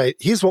 We can say,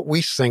 here's what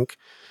we think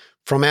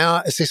from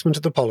our assessment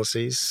of the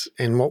policies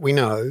and what we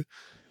know.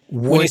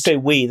 When you say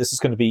we, this is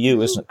going to be you,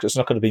 isn't it? Because it's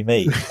not going to be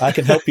me. I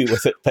can help you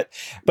with it. But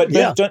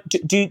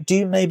do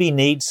you maybe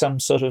need some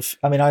sort of,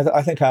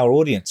 I think our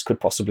audience could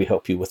possibly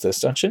help you with this,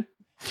 don't you?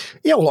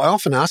 Yeah, well, I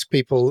often ask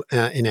people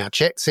in our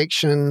chat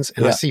sections,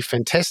 and I see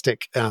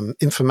fantastic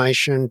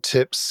information,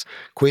 tips,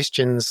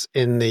 questions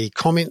in the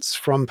comments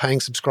from paying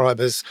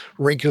subscribers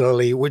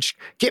regularly, which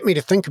get me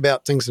to think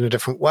about things in a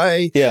different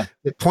way. Yeah.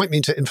 That point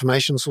me to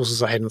information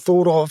sources I hadn't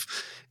thought of.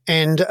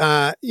 And,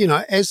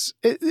 as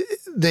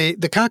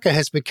the Kaka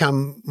has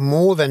become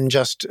more than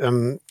just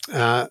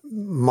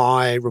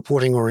my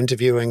reporting or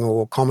interviewing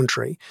or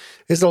commentary,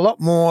 there's a lot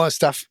more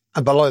stuff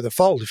below the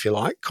fold, if you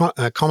like,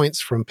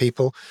 comments from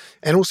people,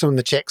 and also in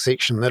the chat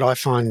section that I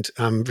find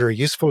very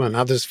useful and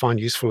others find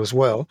useful as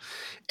well.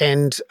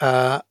 And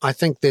I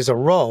think there's a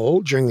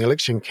role during the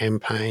election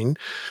campaign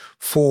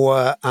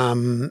for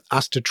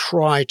us to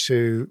try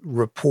to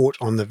report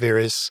on the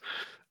various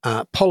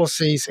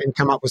policies and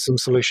come up with some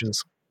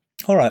solutions.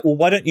 All right. Well,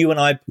 why don't you and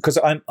I, because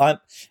I'm,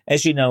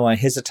 as you know, I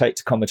hesitate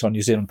to comment on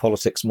New Zealand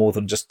politics more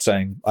than just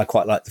saying I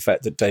quite like the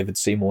fact that David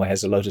Seymour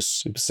has a Lotus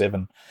Super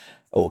 7,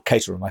 or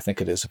Caterham, I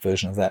think it is, a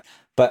version of that.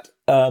 But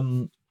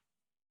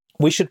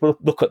we should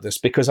look at this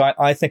because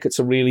I think it's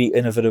a really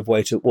innovative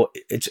way to,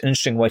 it's an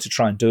interesting way to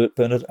try and do it,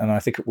 Bernard, and I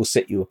think it will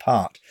set you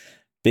apart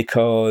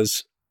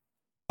because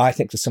I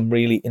think there's some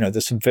really,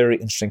 there's some very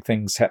interesting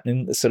things happening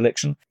in this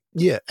election.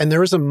 Yeah, and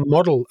there is a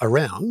model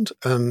around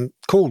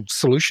called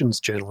solutions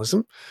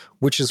journalism,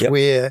 which is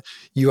where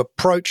you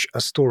approach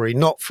a story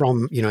not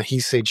from, he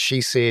said,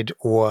 she said,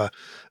 or,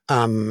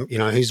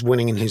 who's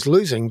winning and who's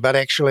losing, but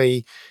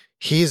actually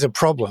here's a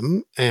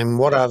problem and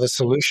what are the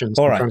solutions?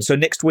 All right, so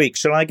next week,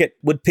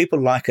 would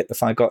people like it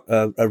if I got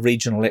a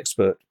regional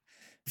expert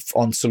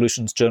on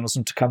solutions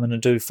journalism to come in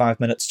and do 5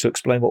 minutes to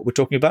explain what we're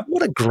talking about?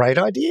 What a great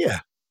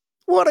idea.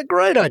 What a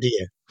great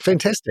idea.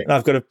 Fantastic. And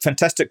I've got a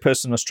fantastic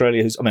person in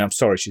Australia I'm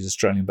sorry, she's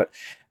Australian,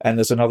 and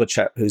there's another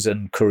chap who's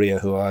in Korea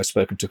who I've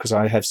spoken to because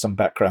I have some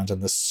background in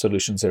this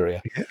solutions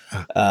area. Yeah.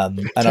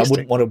 And I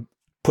wouldn't want to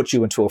put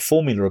you into a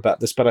formula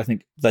about this, but I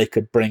think they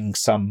could bring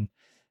some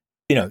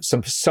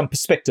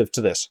perspective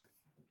to this.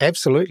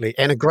 Absolutely.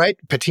 And a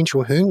great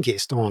potential Hoon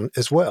guest on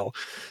as well,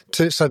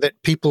 so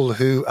that people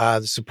who are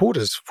the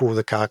supporters for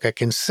the Kaka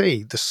can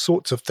see the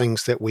sorts of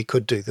things that we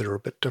could do that are a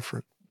bit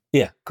different.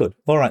 Yeah, good.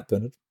 All right,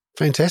 Bernard.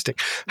 Fantastic.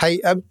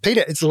 Hey,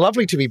 Peter, it's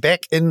lovely to be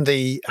back in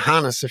the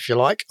harness, if you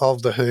like,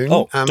 of the Hoon.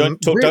 Oh,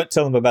 don't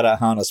tell them about our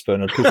harness,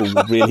 Bernard. People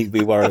will really be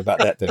worried about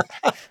that then.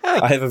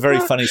 I have a very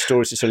funny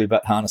story to tell you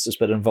about harnesses,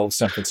 but it involves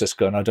San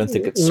Francisco, and I don't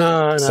think it's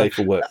safe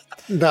for work.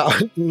 No,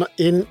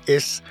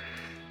 NSFW.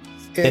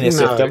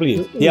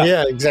 No.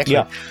 Yeah, exactly.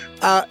 Yeah.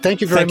 Thank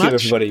you very much.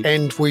 Thank you, everybody.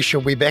 And we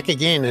shall be back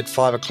again at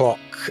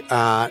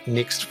 5:00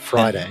 next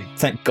Friday. And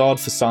thank God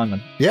for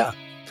Simon. Yeah.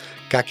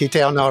 Ka kite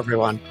anō,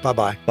 everyone.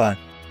 Bye-bye. Bye.